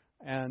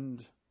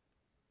 And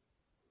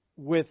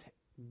with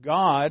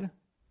God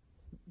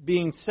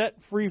being set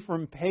free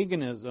from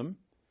paganism,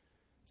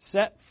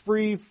 set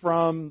free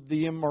from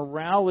the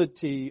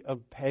immorality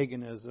of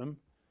paganism,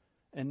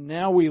 and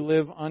now we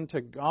live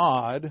unto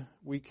God,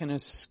 we can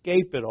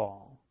escape it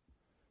all.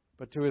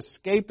 But to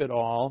escape it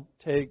all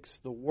takes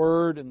the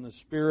Word and the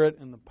Spirit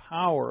and the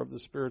power of the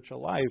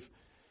spiritual life.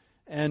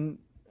 And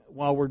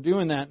while we're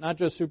doing that, not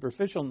just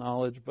superficial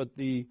knowledge, but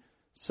the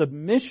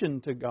submission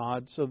to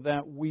God so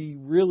that we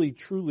really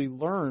truly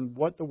learn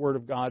what the Word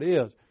of God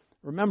is.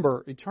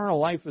 Remember, eternal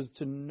life is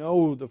to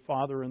know the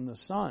Father and the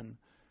Son.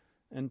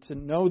 And to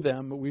know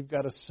them, we've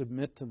got to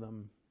submit to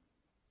them.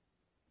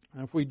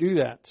 And if we do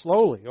that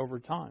slowly over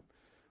time,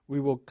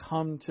 we will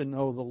come to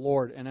know the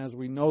Lord. And as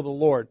we know the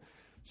Lord,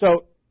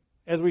 so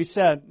as we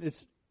said,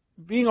 it's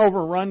being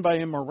overrun by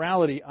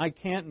immorality. I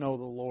can't know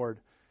the Lord.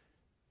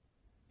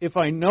 If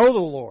I know the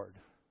Lord,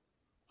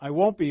 I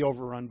won't be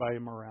overrun by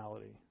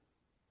immorality.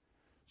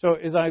 So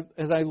as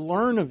I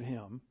learn of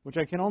Him, which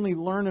I can only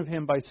learn of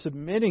Him by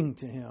submitting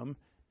to Him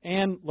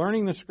and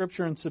learning the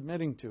Scripture and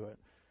submitting to it,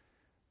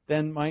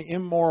 then my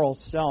immoral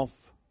self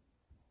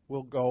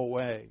will go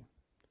away.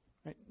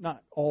 Right?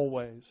 Not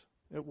always.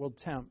 It will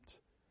tempt,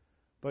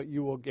 but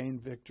you will gain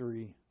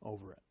victory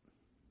over it.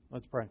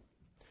 Let's pray.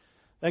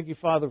 Thank you,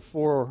 Father,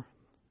 for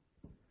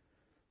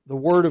the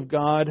Word of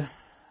God.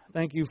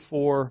 Thank you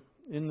for,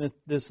 in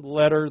this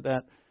letter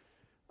that,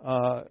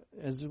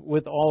 as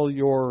with all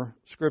your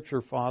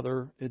Scripture,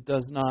 Father, it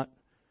does not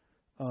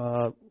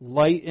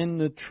lighten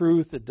the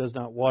truth. It does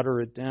not water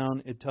it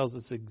down. It tells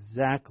us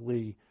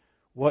exactly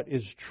what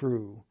is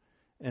true,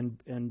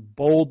 and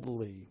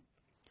boldly.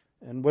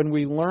 And when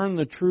we learn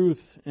the truth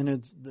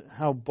and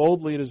how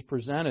boldly it is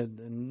presented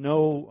and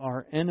know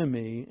our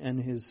enemy and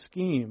his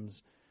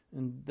schemes,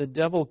 and the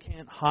devil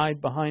can't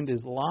hide behind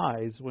his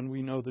lies when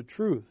we know the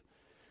truth.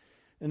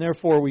 And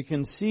therefore we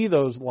can see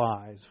those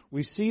lies.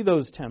 We see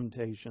those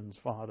temptations,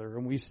 Father,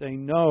 and we say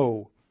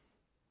no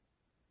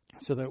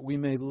so that we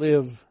may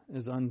live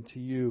as unto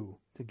you,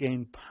 to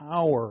gain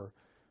power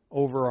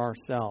over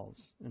ourselves,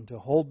 and to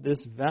hold this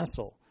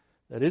vessel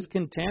that is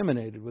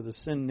contaminated with a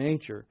sin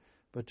nature,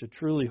 but to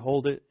truly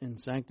hold it in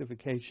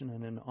sanctification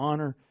and in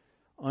honor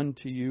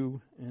unto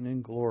you and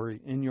in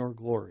glory, in your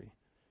glory.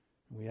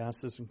 We ask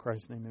this in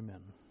Christ's name,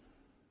 amen.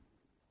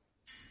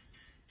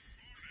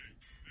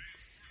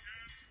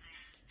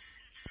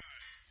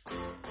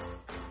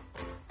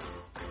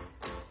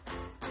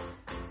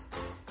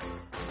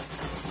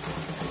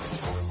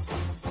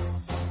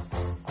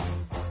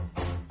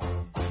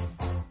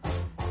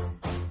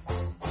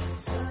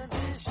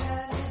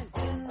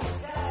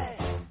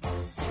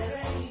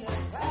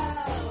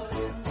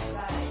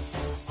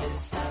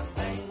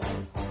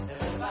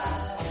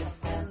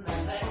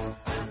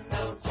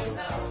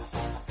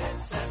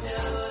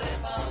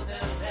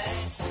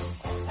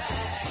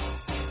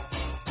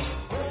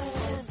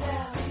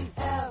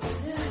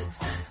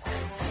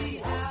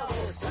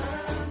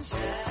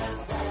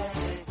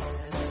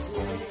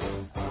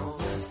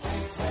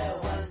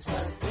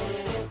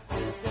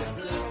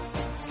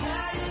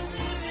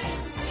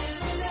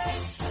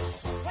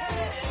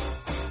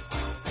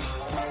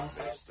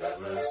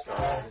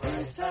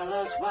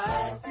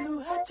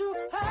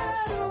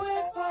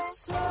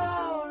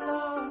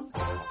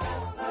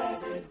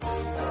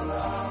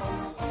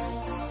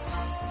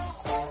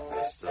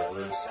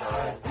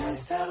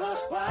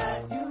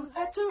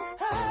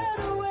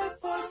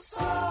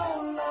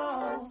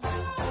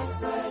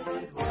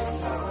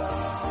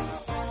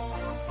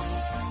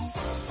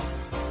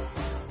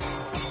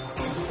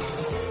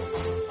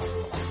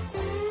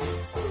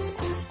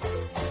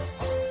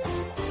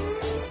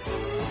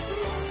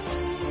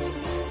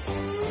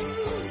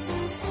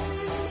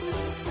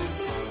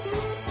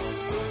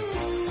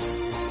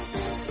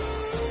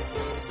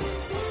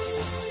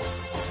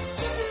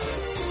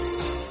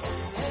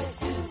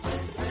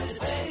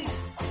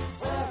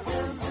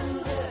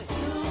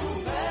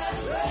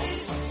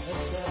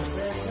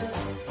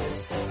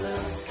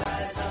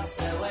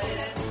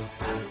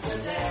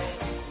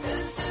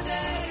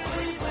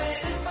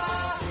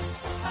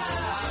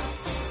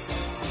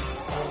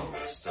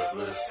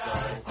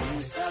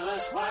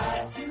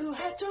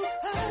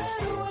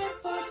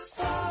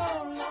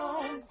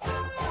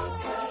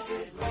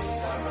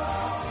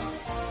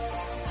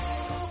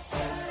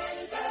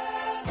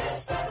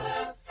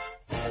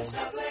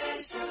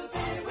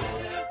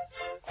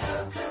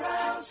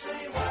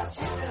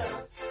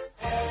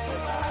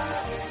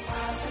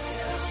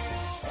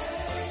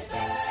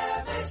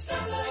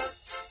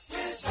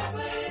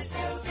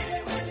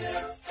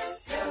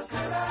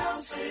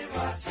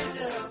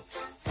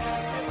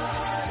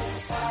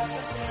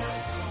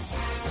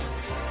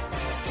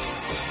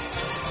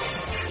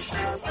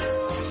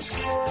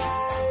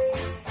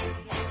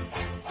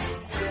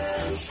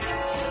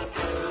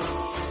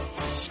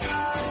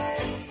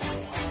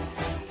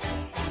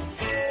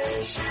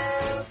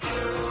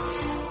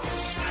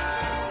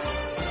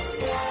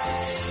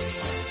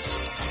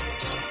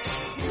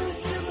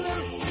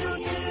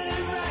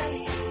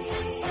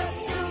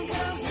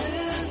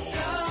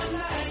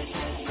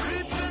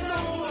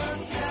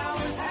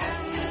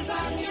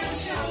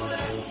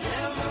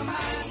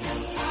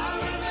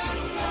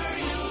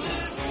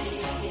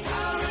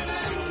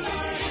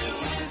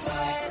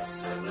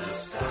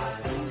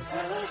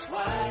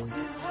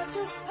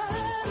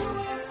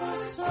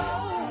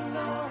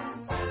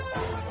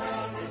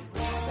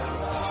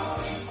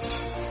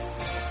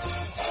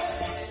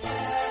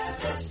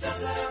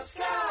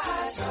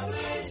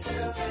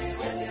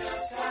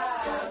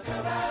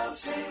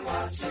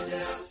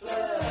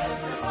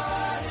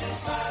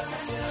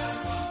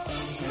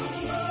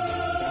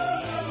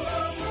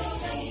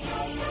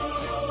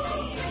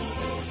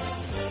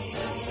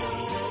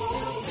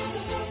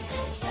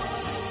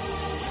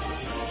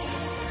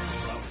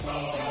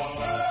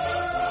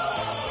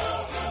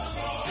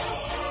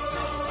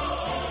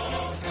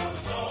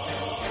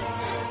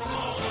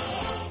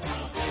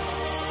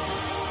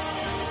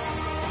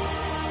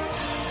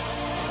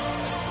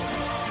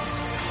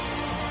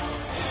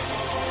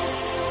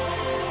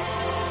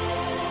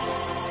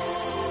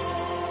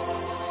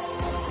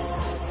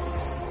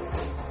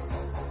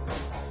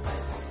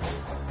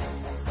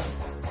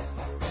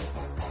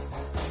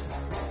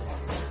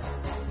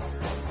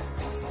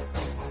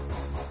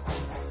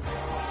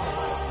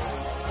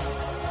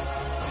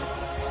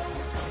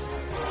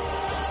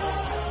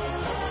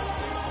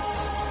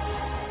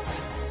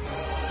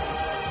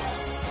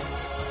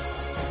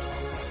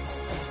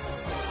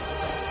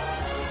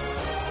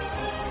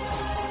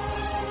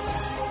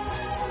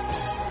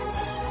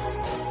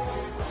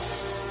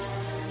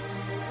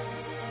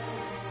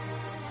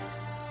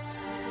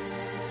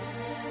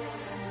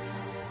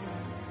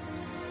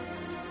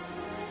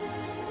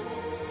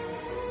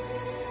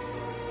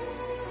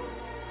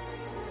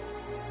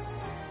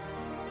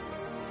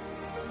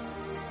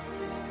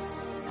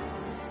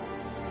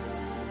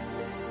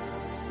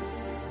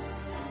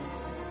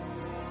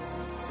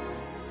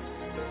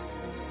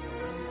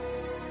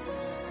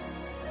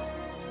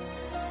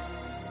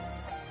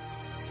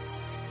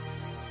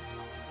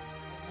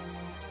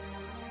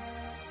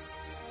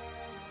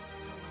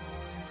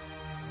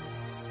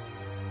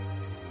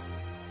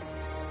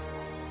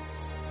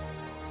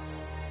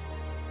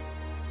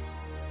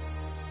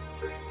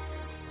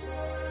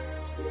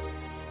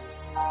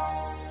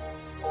 Amen.